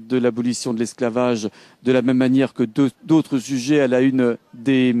mémoire de l'abolition de l'esclavage de la même manière que d'autres sujets à la une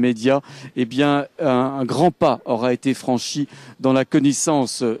des médias, un grand pas aura été franchi dans la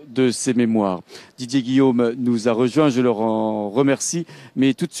connaissance de ces mémoires. Didier Guillaume nous a rejoint, je le remercie.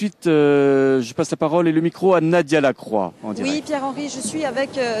 Mais tout de suite, je passe la parole et le micro à Nadia Lacroix en direct. Oui, Pierre-Henri, je suis avec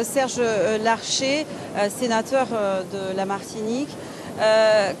Serge Larcher, sénateur de la Martinique.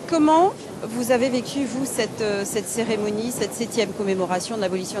 Comment vous avez vécu, vous, cette cérémonie, cette 7e commémoration de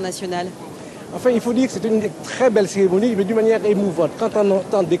l'abolition nationale? Enfin, il faut dire que c'est une très belle cérémonie, mais d'une manière émouvante. Quand on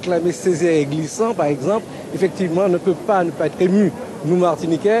entend déclamer Césaire et Glissant, par exemple, effectivement, on ne peut pas ne pas être ému. Nous,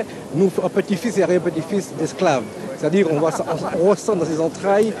 Martiniquais, nous, petits-fils et arrière-petits-fils d'esclaves. C'est-à-dire, on ressent dans ses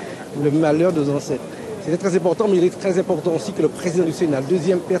entrailles le malheur de nos ancêtres. C'est très important, mais il est très important aussi que le président du Sénat, le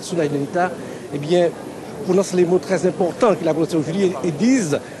 2e personnage de l'État, prononce les mots très importants qu'il a prononcés aujourd'hui et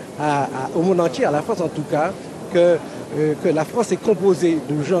dise au monde entier, à la France en tout cas, que la France est composée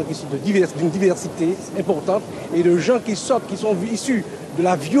de gens qui sont d'une diversité importante et de gens qui sont issus de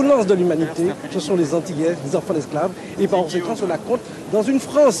la violence de l'humanité. Ce sont les Antillais, les enfants d'esclaves. Et par conséquent, cela compte dans une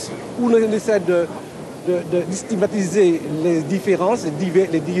France où on essaie de stigmatiser les différences,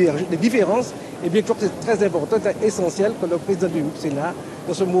 les différences. Je crois que c'est très important, c'est essentiel que le président du Sénat,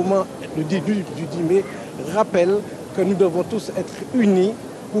 dans ce moment du début du 10 mai, rappelle que nous devons tous être unis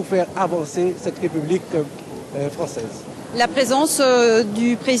pour faire avancer cette République française. La présence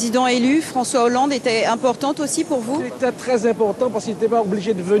du président élu, François Hollande, était importante aussi pour vous? C'était très important parce qu'il n'était pas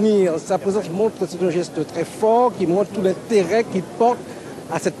obligé de venir. Sa présence montre que c'est un geste très fort, qui montre tout l'intérêt qu'il porte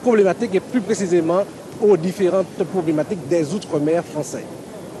à cette problématique et plus précisément aux différentes problématiques des Outre-mer français.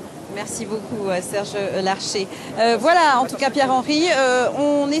 Merci beaucoup Serge Larcher. Voilà, en tout cas Pierre-Henri,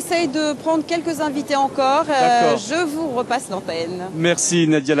 on essaye de prendre quelques invités encore. Je vous repasse l'antenne. Merci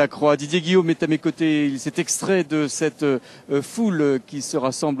Nadia Lacroix. Didier Guillaume est à mes côtés. Cet extrait de cette foule qui se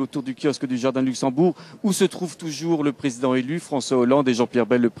rassemble autour du kiosque du Jardin de Luxembourg, où se trouve toujours le président élu, François Hollande, et Jean-Pierre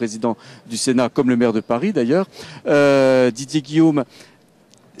Bel, le président du Sénat, comme le maire de Paris d'ailleurs. Didier Guillaume,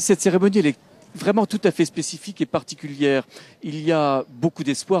 cette cérémonie, elle est vraiment tout à fait spécifique et particulière. Il y a beaucoup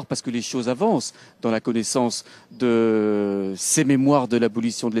d'espoir parce que les choses avancent dans la connaissance de ces mémoires de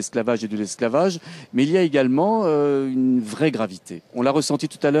l'abolition de l'esclavage et de l'esclavage, mais il y a également une vraie gravité. On l'a ressenti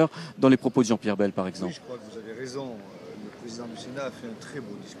tout à l'heure dans les propos de Jean-Pierre Bel, par exemple. Oui, je crois que vous avez raison. Le président du Sénat Sénat a fait un très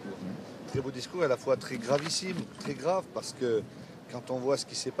beau discours. Très beau discours, à la fois très gravissime, très grave, parce que quand on voit ce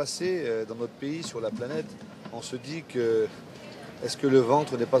qui s'est passé dans notre pays, sur la planète, on se dit que est-ce que le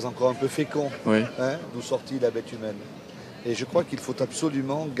ventre n'est pas encore un peu fécond, oui. D'où sortit la bête humaine. Et je crois qu'il faut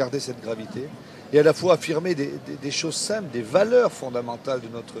absolument garder cette gravité et à la fois affirmer des choses simples, des valeurs fondamentales de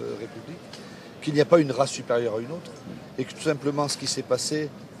notre République, qu'il n'y a pas une race supérieure à une autre, et que tout simplement ce qui s'est passé,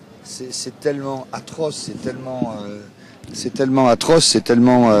 c'est tellement atroce, c'est tellement atroce,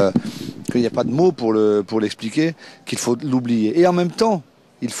 qu'il n'y a pas de mots pour l'expliquer, qu'il faut l'oublier. Et en même temps,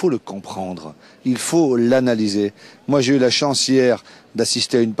 il faut le comprendre, il faut l'analyser. Moi, j'ai eu la chance hier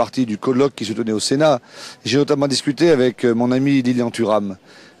d'assister à une partie du colloque qui se tenait au Sénat. J'ai notamment discuté avec mon ami Lilian Thuram,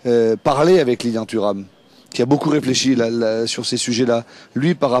 parlé avec Lilian Thuram, qui a beaucoup réfléchi sur ces sujets-là.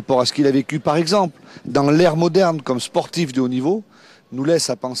 Lui, par rapport à ce qu'il a vécu, par exemple, dans l'ère moderne comme sportif de haut niveau, nous laisse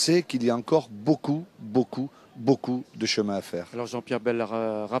à penser qu'il y a encore beaucoup de chemin à faire. Alors Jean-Pierre Bel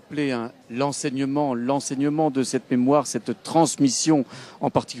a rappelé l'enseignement de cette mémoire, cette transmission, en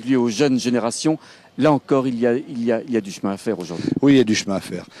particulier aux jeunes générations. Là encore, il y a du chemin à faire aujourd'hui. Oui, il y a du chemin à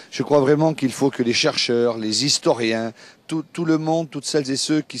faire. Je crois vraiment qu'il faut que les chercheurs, les historiens, tout le monde, toutes celles et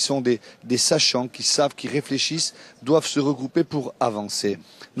ceux qui sont des sachants, qui savent, qui réfléchissent, doivent se regrouper pour avancer.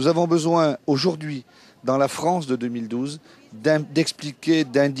 Nous avons besoin aujourd'hui, dans la France de 2012, d'expliquer,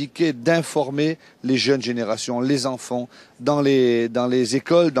 d'indiquer, d'informer les jeunes générations, les enfants, dans les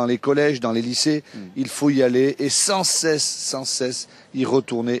écoles, dans les collèges, dans les lycées. Il faut y aller et sans cesse y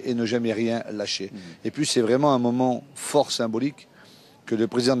retourner et ne jamais rien lâcher. Et puis c'est vraiment un moment fort symbolique que le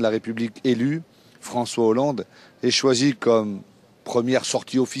président de la République élu, François Hollande, ait choisi comme première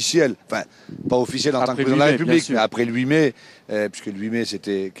sortie officielle, enfin pas officielle en tant que président de la République, mais après le 8 mai, puisque le 8 mai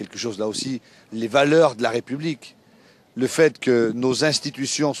c'était quelque chose là aussi, les valeurs de la République. Le fait que nos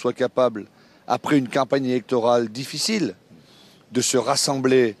institutions soient capables, après une campagne électorale difficile, de se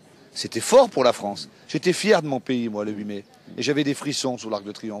rassembler, c'était fort pour la France. J'étais fier de mon pays, moi, le 8 mai, et j'avais des frissons sous l'Arc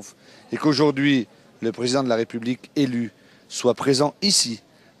de Triomphe. Et qu'aujourd'hui, le président de la République élu soit présent ici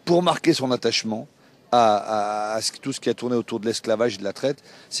pour marquer son attachement à tout ce qui a tourné autour de l'esclavage et de la traite,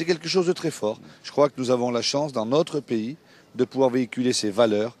 c'est quelque chose de très fort. Je crois que nous avons la chance, dans notre pays, de pouvoir véhiculer ces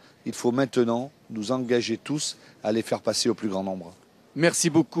valeurs. Il faut maintenant nous engager tous à les faire passer au plus grand nombre. Merci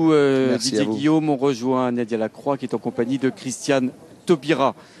beaucoup Didier Guillaume. On rejoint Nadia Lacroix qui est en compagnie de Christiane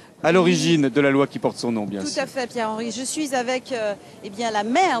Taubira, à l'origine de la loi qui porte son nom, bien sûr. Tout à fait, Pierre-Henri. Je suis avec la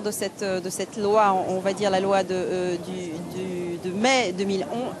mère de cette loi, on va dire la loi de mai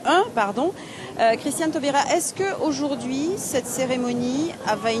 2001, pardon. Christiane Taubira, est-ce qu'aujourd'hui, cette cérémonie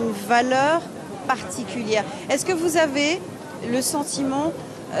avait une valeur particulière? Est-ce que vous avez le sentiment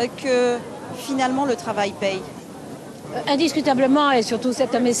que finalement le travail paye? Indiscutablement, et surtout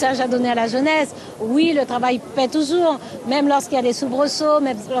c'est un message à donner à la jeunesse. Oui, le travail paie toujours, même lorsqu'il y a des soubresauts,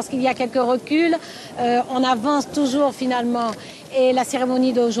 même lorsqu'il y a quelques reculs, on avance toujours finalement. Et la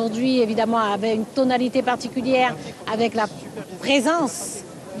cérémonie d'aujourd'hui, évidemment, avait une tonalité particulière avec la présence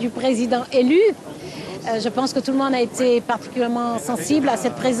du président élu. Je pense que tout le monde a été particulièrement sensible à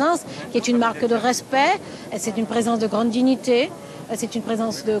cette présence, qui est une marque de respect. C'est une présence de grande dignité. C'est une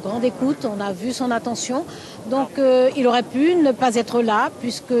présence de grande écoute, on a vu son attention. Donc il aurait pu ne pas être là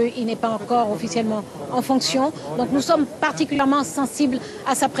puisqu'il n'est pas encore officiellement en fonction. Donc nous sommes particulièrement sensibles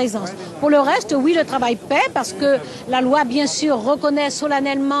à sa présence. Pour le reste, oui, le travail paie parce que la loi, bien sûr, reconnaît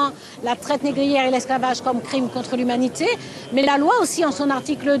solennellement la traite négrière et l'esclavage comme crime contre l'humanité. Mais la loi aussi, en son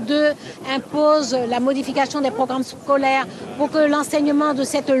article 2, impose la modification des programmes scolaires pour que l'enseignement de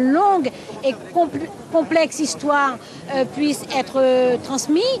cette longue et complexe histoire puisse être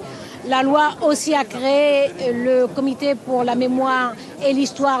transmis. La loi aussi a créé le comité pour la mémoire et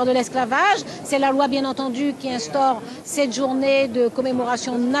l'histoire de l'esclavage. C'est la loi, bien entendu, qui instaure cette journée de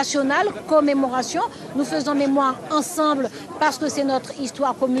commémoration nationale, commémoration. Nous faisons mémoire ensemble parce que c'est notre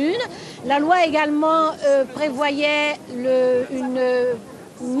histoire commune. La loi également prévoyait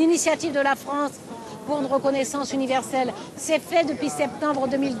une initiative de la France pour une reconnaissance universelle. C'est fait depuis septembre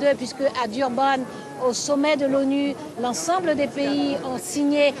 2002, puisque à Durban, au sommet de l'ONU, l'ensemble des pays ont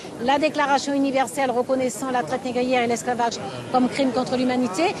signé la déclaration universelle reconnaissant la traite négrière et l'esclavage comme crime contre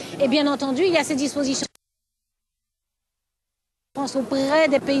l'humanité. Et bien entendu, il y a ces dispositions auprès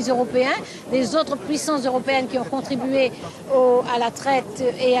des pays européens, des autres puissances européennes qui ont contribué à la traite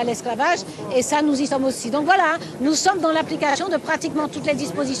et à l'esclavage, et ça, nous y sommes aussi. Donc voilà, nous sommes dans l'application de pratiquement toutes les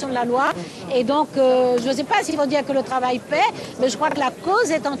dispositions de la loi, et donc je ne sais pas s'il faut dire que le travail paie, mais je crois que la cause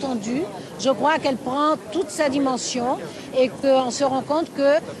est entendue, je crois qu'elle prend toute sa dimension, et qu'on se rend compte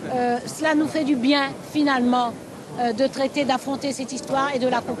que cela nous fait du bien, finalement, de traiter, d'affronter cette histoire et de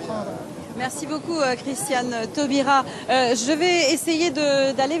la comprendre. Merci beaucoup, Christiane Taubira. Je vais essayer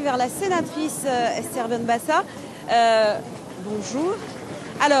d'aller vers la sénatrice Esther Benbassa. Bonjour.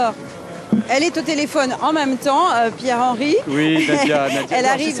 Alors, elle est au téléphone en même temps, Pierre-Henri. Oui, Nadia.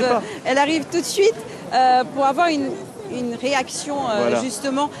 Elle arrive tout de suite pour avoir une réaction, voilà.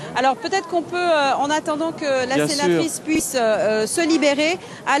 Justement. Alors, peut-être qu'on peut, en attendant que la sénatrice puisse se libérer,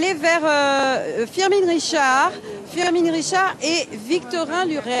 aller vers Firmin Richard et Victorin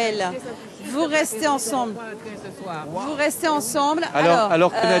Lurel. Vous restez ensemble. Vous restez ensemble.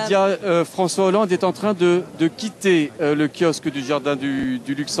 Alors que Nadia, François Hollande est en train de quitter le kiosque du jardin du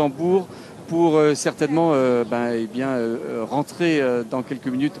Luxembourg pour certainement rentrer dans quelques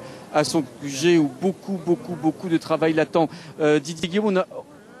minutes à son QG où beaucoup de travail l'attend. Didier Guillaume,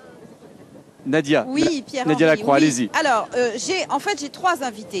 Nadia. Oui, Pierre. Nadia Lacroix, oui. Allez-y. Alors, j'ai 3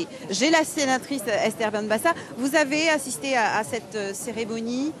 invités. J'ai la sénatrice Esther Benbassa. Vous avez assisté à cette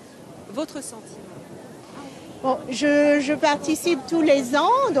cérémonie. Votre sentiment? Bon, je participe tous les ans,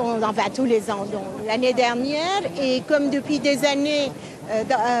 l'année dernière, et comme depuis des années,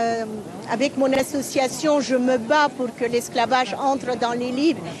 avec mon association, je me bats pour que l'esclavage entre dans les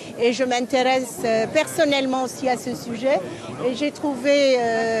livres et je m'intéresse personnellement aussi à ce sujet. Et j'ai trouvé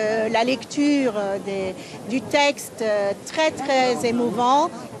la lecture du texte très émouvant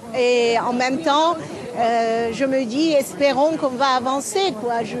et en même temps, je me dis, espérons qu'on va avancer,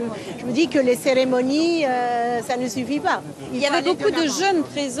 quoi. Je me dis que les cérémonies, ça ne suffit pas. Il y avait beaucoup de jeunes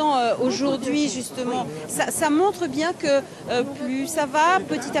présents aujourd'hui, justement. Ça montre bien que plus ça va,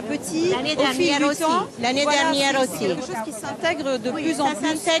 petit à petit, l'année dernière aussi. L'année dernière aussi. C'est quelque chose qui s'intègre de plus en plus.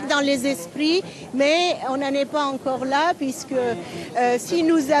 Ça s'intègre dans les esprits, mais on n'en est pas encore là, puisque si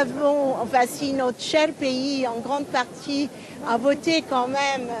notre cher pays, en grande partie, a voté quand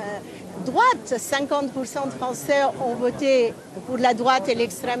même droite, 50% de Français ont voté pour la droite et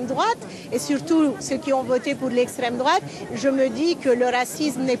l'extrême droite, et surtout ceux qui ont voté pour l'extrême droite, je me dis que le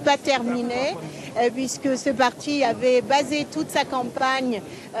racisme n'est pas terminé, puisque ce parti avait basé toute sa campagne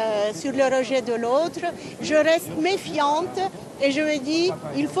sur le rejet de l'autre. Je reste méfiante et je me dis,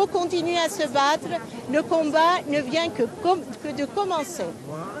 il faut continuer à se battre. Le combat ne vient que de commencer.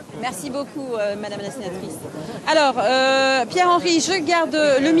 Merci beaucoup, Madame la sénatrice. Alors, Pierre-Henri, je garde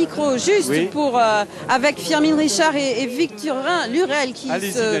le micro juste pour avec Firmin Richard et Victorin Lurel qui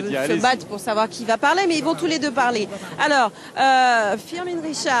se battent pour savoir qui va parler, mais ils vont tous les deux parler. Alors, Firmin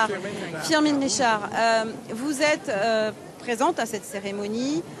Richard, vous êtes présente à cette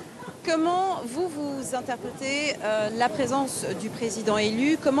cérémonie. Comment vous interprétez la présence du président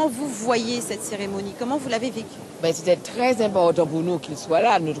élu? Comment vous voyez cette cérémonie? Comment vous l'avez vécue? C'était très important pour nous qu'il soit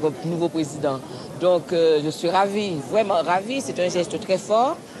là, notre nouveau président. Donc je suis ravie, vraiment ravie. C'est un geste très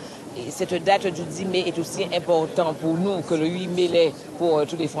fort. Et cette date du 10 mai est aussi importante pour nous que le 8 mai l'est pour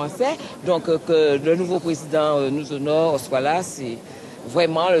tous les Français. Donc que le nouveau président nous honore, soit là, c'est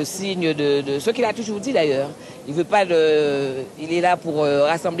vraiment le signe de ce qu'il a toujours dit d'ailleurs. Il est là pour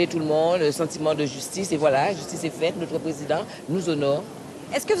rassembler tout le monde, le sentiment de justice. Et voilà, justice est faite, notre président nous honore.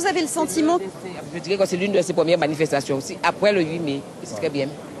 Est-ce que vous avez le sentiment... Je dirais que c'est l'une de ses premières manifestations aussi, après le 8 mai. C'est très bien.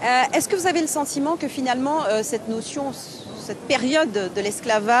 Est-ce que vous avez le sentiment que finalement, cette notion, cette période de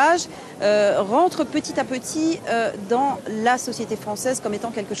l'esclavage rentre petit à petit dans la société française comme étant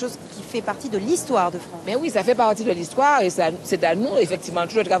quelque chose qui fait partie de l'histoire de France? Mais oui, ça fait partie de l'histoire et c'est à nous, effectivement,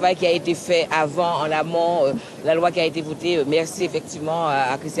 tout le travail qui a été fait avant, en amont, la loi qui a été votée. Merci effectivement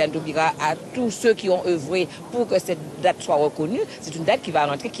à Christiane Taubira, à tous ceux qui ont œuvré pour que cette date soit reconnue. C'est une date qui va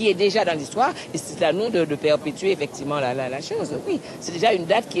rentrer, qui est déjà dans l'histoire et c'est à nous de perpétuer effectivement la chose. Oui, c'est déjà une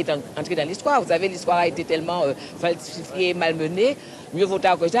date qui est entrée dans l'histoire. Vous savez, l'histoire a été tellement falsifiée, malmenée. Mieux vaut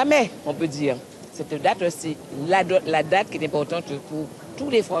tard que jamais, on peut dire. Cette date, c'est la date qui est importante pour tous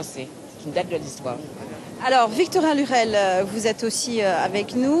les Français. C'est une date de l'histoire. Alors, Victorin Lurel, vous êtes aussi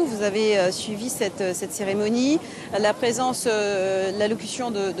avec nous. Vous avez suivi cette cérémonie. La présence, l'allocution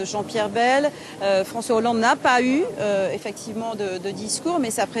de Jean-Pierre Bel. François Hollande n'a pas eu, effectivement, de discours,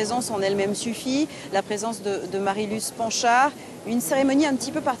 mais sa présence en elle-même suffit. La présence de Marie-Luce Panchard. Une cérémonie un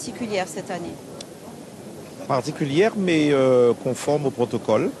petit peu particulière cette année. Particulière, mais conforme au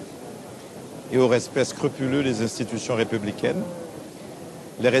protocole et au respect scrupuleux des institutions républicaines.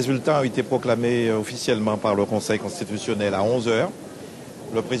 Les résultats ont été proclamés officiellement par le Conseil constitutionnel à 11h.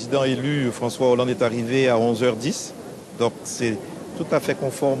 Le président élu, François Hollande, est arrivé à 11h10. Donc c'est tout à fait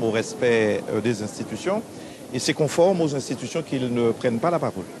conforme au respect des institutions. Et c'est conforme aux institutions qu'ils ne prennent pas la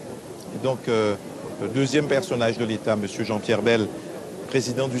parole. Et donc le deuxième personnage de l'État, M. Jean-Pierre Bel,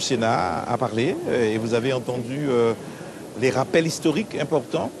 président du Sénat, a parlé et vous avez entendu les rappels historiques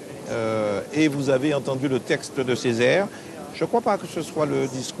importants et vous avez entendu le texte de Césaire Je ne crois pas que ce soit le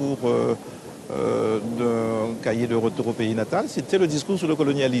discours d'un cahier de retour au pays natal. C'était le discours sur le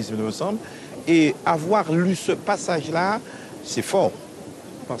colonialisme, il me semble. Et avoir lu ce passage-là, c'est fort.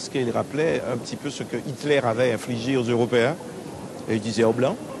 Parce qu'il rappelait un petit peu ce que Hitler avait infligé aux Européens, et il disait aux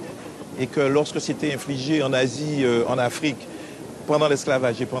Blancs, et que lorsque c'était infligé en Asie, en Afrique, pendant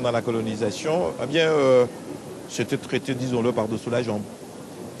l'esclavage et pendant la colonisation, eh bien, c'était traité, disons-le, par-dessous la jambe.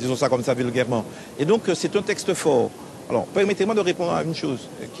 Disons ça comme ça vulgairement. Et donc, c'est un texte fort. Alors, permettez-moi de répondre à une chose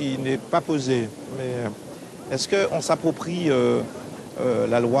qui n'est pas posée, mais est-ce qu'on s'approprie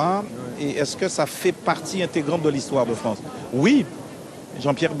la loi et est-ce que ça fait partie intégrante de l'histoire de France? Oui,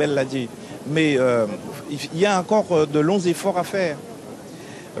 Jean-Pierre Bel l'a dit, mais il y a encore de longs efforts à faire.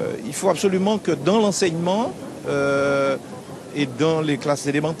 Il faut absolument que dans l'enseignement et dans les classes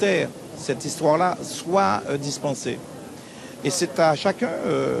élémentaires, cette histoire-là soit dispensée. Et c'est à chacun,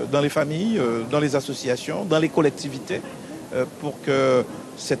 dans les familles, dans les associations, dans les collectivités, pour que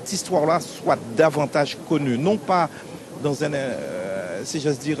cette histoire-là soit davantage connue. Non pas dans si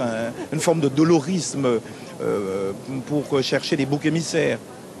j'ose dire, une forme de dolorisme pour chercher des boucs émissaires,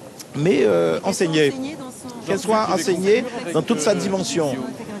 mais enseignée. Qu'elle soit enseignée dans toute sa dimension.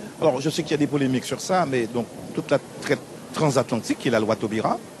 Alors, je sais qu'il y a des polémiques sur ça, mais donc toute la traite transatlantique, qui est la loi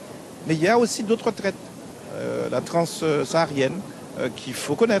Taubira, mais il y a aussi d'autres traites. La transsaharienne qu'il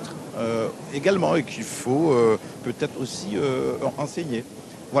faut connaître également et qu'il faut peut-être aussi enseigner.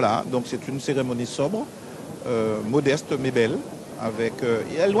 Voilà, donc c'est une cérémonie sobre, modeste mais belle, avec,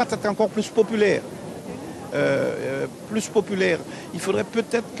 et elle doit être encore plus populaire. Il faudrait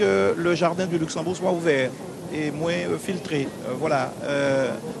peut-être que le jardin du Luxembourg soit ouvert et moins filtré. Voilà.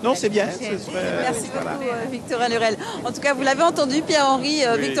 Non, c'est bien. Merci beaucoup, Victorin Lurel. En tout cas, vous l'avez entendu, Pierre-Henri,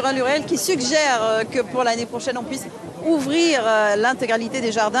 oui. Victorin Lurel, qui suggère que pour l'année prochaine, on puisse ouvrir l'intégralité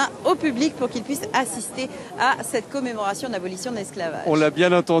des jardins au public pour qu'ils puissent assister à cette commémoration de l'abolition de l'esclavage. On l'a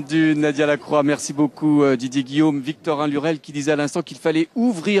bien entendu, Nadia Lacroix. Merci beaucoup, Didier Guillaume. Victorin Lurel qui disait à l'instant qu'il fallait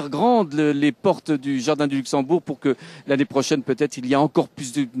ouvrir grandes les portes du jardin du Luxembourg pour que l'année prochaine, peut-être, il y a encore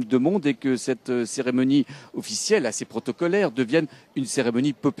plus de monde et que cette cérémonie officielle, assez protocolaire, devienne une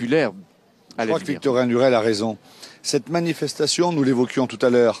cérémonie populaire. Je crois que Victorin Lurel a raison. Cette manifestation, nous l'évoquions tout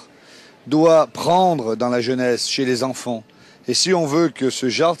à l'heure, doit prendre dans la jeunesse, chez les enfants. Et si on veut que ce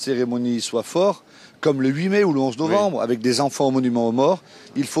genre de cérémonie soit fort, comme le 8 mai ou le 11 novembre, oui, avec des enfants au monument aux morts,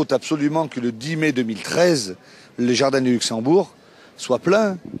 il faut absolument que le 10 mai 2013, le jardin du Luxembourg soit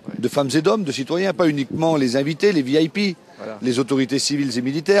plein de femmes et d'hommes, de citoyens, pas uniquement les invités, les VIP, voilà, les autorités civiles et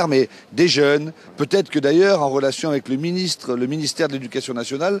militaires, mais des jeunes. Peut-être que d'ailleurs, en relation avec le ministère de l'Éducation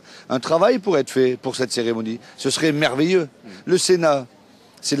nationale, un travail pourrait être fait pour cette cérémonie. Ce serait merveilleux. Le Sénat,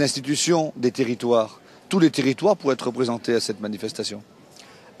 c'est l'institution des territoires. Tous les territoires pourraient être représentés à cette manifestation.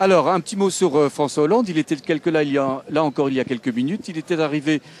 Alors, un petit mot sur François Hollande. Il était là encore il y a quelques minutes. Il était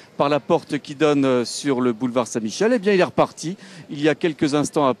arrivé par la porte qui donne sur le boulevard Saint-Michel. Eh bien, il est reparti il y a quelques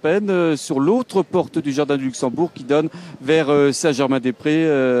instants à peine sur l'autre porte du jardin du Luxembourg qui donne vers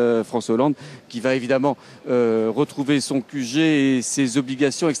Saint-Germain-des-Prés. François Hollande qui va évidemment retrouver son QG et ses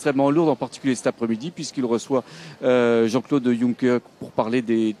obligations extrêmement lourdes, en particulier cet après-midi, puisqu'il reçoit Jean-Claude Juncker pour parler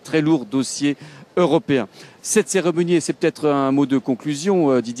des très lourds dossiers européens. Cette cérémonie, et c'est peut-être un mot de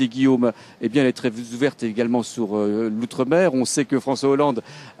conclusion, Didier Guillaume, eh bien, elle est très ouverte également sur l'Outre-mer. On sait que François Hollande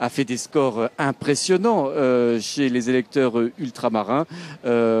a fait des scores impressionnants chez les électeurs ultramarins.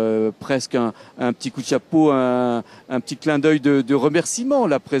 Presque un petit coup de chapeau, un petit clin d'œil de remerciement,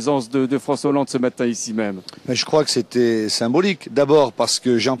 la présence de François Hollande ce matin ici même. Mais je crois que c'était symbolique. D'abord parce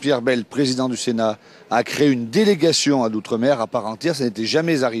que Jean-Pierre Bel, président du Sénat, a créé une délégation à l'Outre-mer à part entière, ça n'était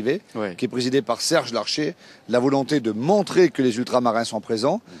jamais arrivé, ouais, qui est présidée par Serge Larcher. La volonté de montrer que les ultramarins sont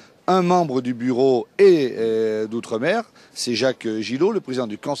présents. Un membre du bureau d'Outre-mer, c'est Jacques Gillot, le président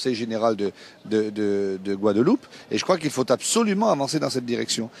du Conseil général de Guadeloupe. Et je crois qu'il faut absolument avancer dans cette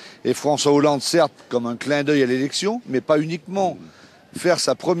direction. Et François Hollande, certes, comme un clin d'œil à l'élection, mais pas uniquement. Faire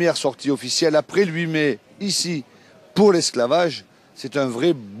sa première sortie officielle après le 8 mai, ici, pour l'esclavage, c'est un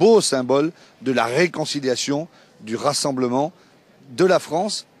vrai beau symbole de la réconciliation, du rassemblement de la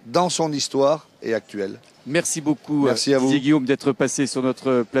France dans son histoire et actuelle. Merci beaucoup, merci à vous, Didier Guillaume, d'être passé sur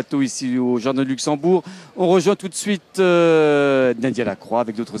notre plateau ici au Jardin du Luxembourg. On rejoint tout de suite Nadia Lacroix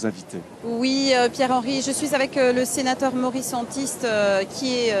avec d'autres invités. Oui, Pierre-Henri, je suis avec le sénateur Maurice Antiste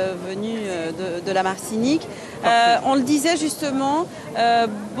qui est venu de la Martinique. On le disait justement,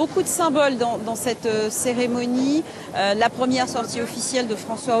 beaucoup de symboles dans cette cérémonie. La première sortie officielle de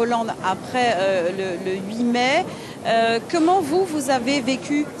François Hollande après le 8 mai. Comment vous avez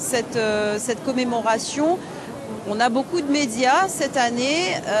vécu cette commémoration? On a beaucoup de médias cette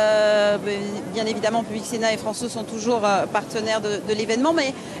année. Bien évidemment, Public Sénat et France O sont toujours partenaires de l'événement.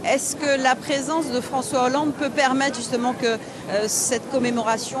 Mais est-ce que la présence de François Hollande peut permettre justement que cette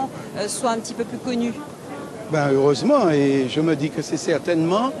commémoration soit un petit peu plus connue? Heureusement, et je me dis que c'est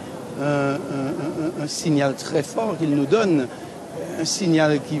certainement un signal très fort qu'il nous donne. Un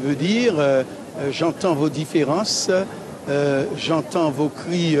signal qui veut dire j'entends vos différences, j'entends vos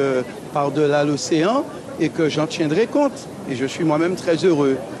cris par-delà l'océan et que j'en tiendrai compte. Et je suis moi-même très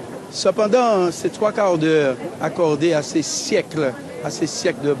heureux. Cependant, ces 3/4 d'heure accordés à ces siècles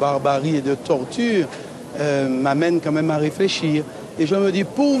de barbarie et de torture m'amènent quand même à réfléchir. Et je me dis,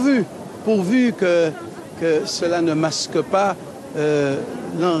 pourvu que cela ne masque pas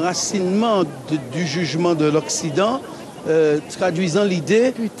l'enracinement du jugement de l'Occident, traduisant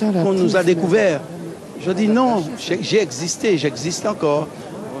l'idée qu'on nous a découvert. Je dis non, j'ai existé, j'existe encore.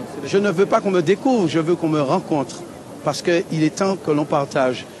 Je ne veux pas qu'on me découvre, je veux qu'on me rencontre. Parce qu'il est temps que l'on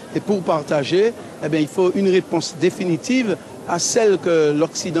partage. Et pour partager, il faut une réponse définitive à celle que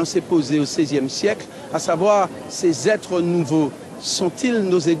l'Occident s'est posée au XVIe siècle, à savoir, ces êtres nouveaux, sont-ils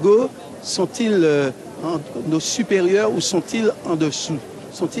nos égaux? Sont-ils nos supérieurs ou sont-ils en dessous?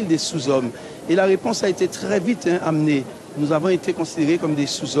 Sont-ils des sous-hommes? Et la réponse a été très vite amenée. Nous avons été considérés comme des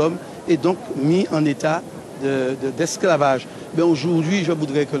sous-hommes et donc mis en état d'esclavage. Mais aujourd'hui, je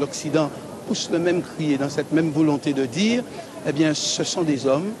voudrais que l'Occident pousse le même cri et dans cette même volonté de dire, ce sont des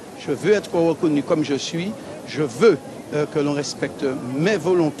hommes, je veux être reconnu comme je suis, je veux que l'on respecte mes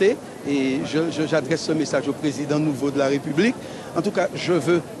volontés et j'adresse ce message au président nouveau de la République. En tout cas, je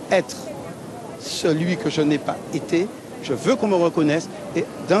veux être celui que je n'ai pas été, je veux qu'on me reconnaisse et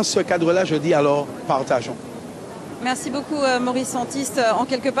dans ce cadre-là, je dis alors, partageons. Merci beaucoup Maurice Santiste. En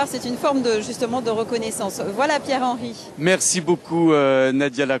quelque part, c'est une forme justement de reconnaissance. Voilà Pierre-Henri. Merci beaucoup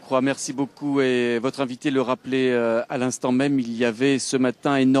Nadia Lacroix, merci beaucoup. Et votre invité le rappelait à l'instant même, il y avait ce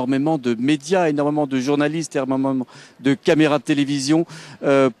matin énormément de médias, énormément de journalistes, énormément de caméras de télévision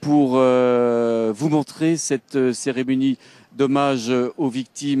pour vous montrer cette cérémonie d'hommage aux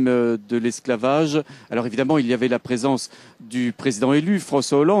victimes de l'esclavage. Alors évidemment, il y avait la présence du président élu,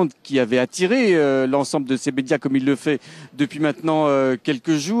 François Hollande, qui avait attiré l'ensemble de ces médias comme il le fait depuis maintenant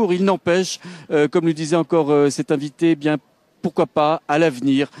quelques jours. Il n'empêche, comme le disait encore cet invité, bien pourquoi pas à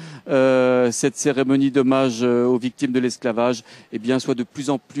l'avenir cette cérémonie d'hommage aux victimes de l'esclavage soit de plus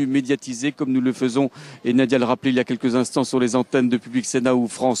en plus médiatisée comme nous le faisons, et Nadia le rappelait il y a quelques instants, sur les antennes de Public Sénat ou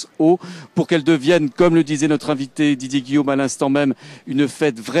France O, pour qu'elle devienne, comme le disait notre invité Didier Guillaume à l'instant même, une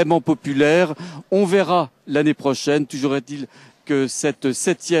fête vraiment populaire. On verra l'année prochaine. Toujours est-il que cette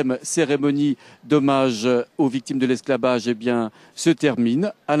 7e cérémonie d'hommage aux victimes de l'esclavage se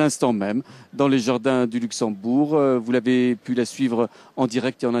termine à l'instant même dans les jardins du Luxembourg. Vous l'avez pu la suivre en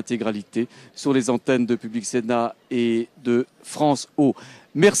direct et en intégralité sur les antennes de Public Sénat et de France O.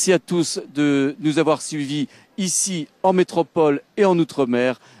 Merci à tous de nous avoir suivis ici en métropole et en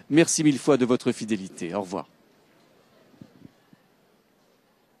Outre-mer. Merci mille fois de votre fidélité. Au revoir.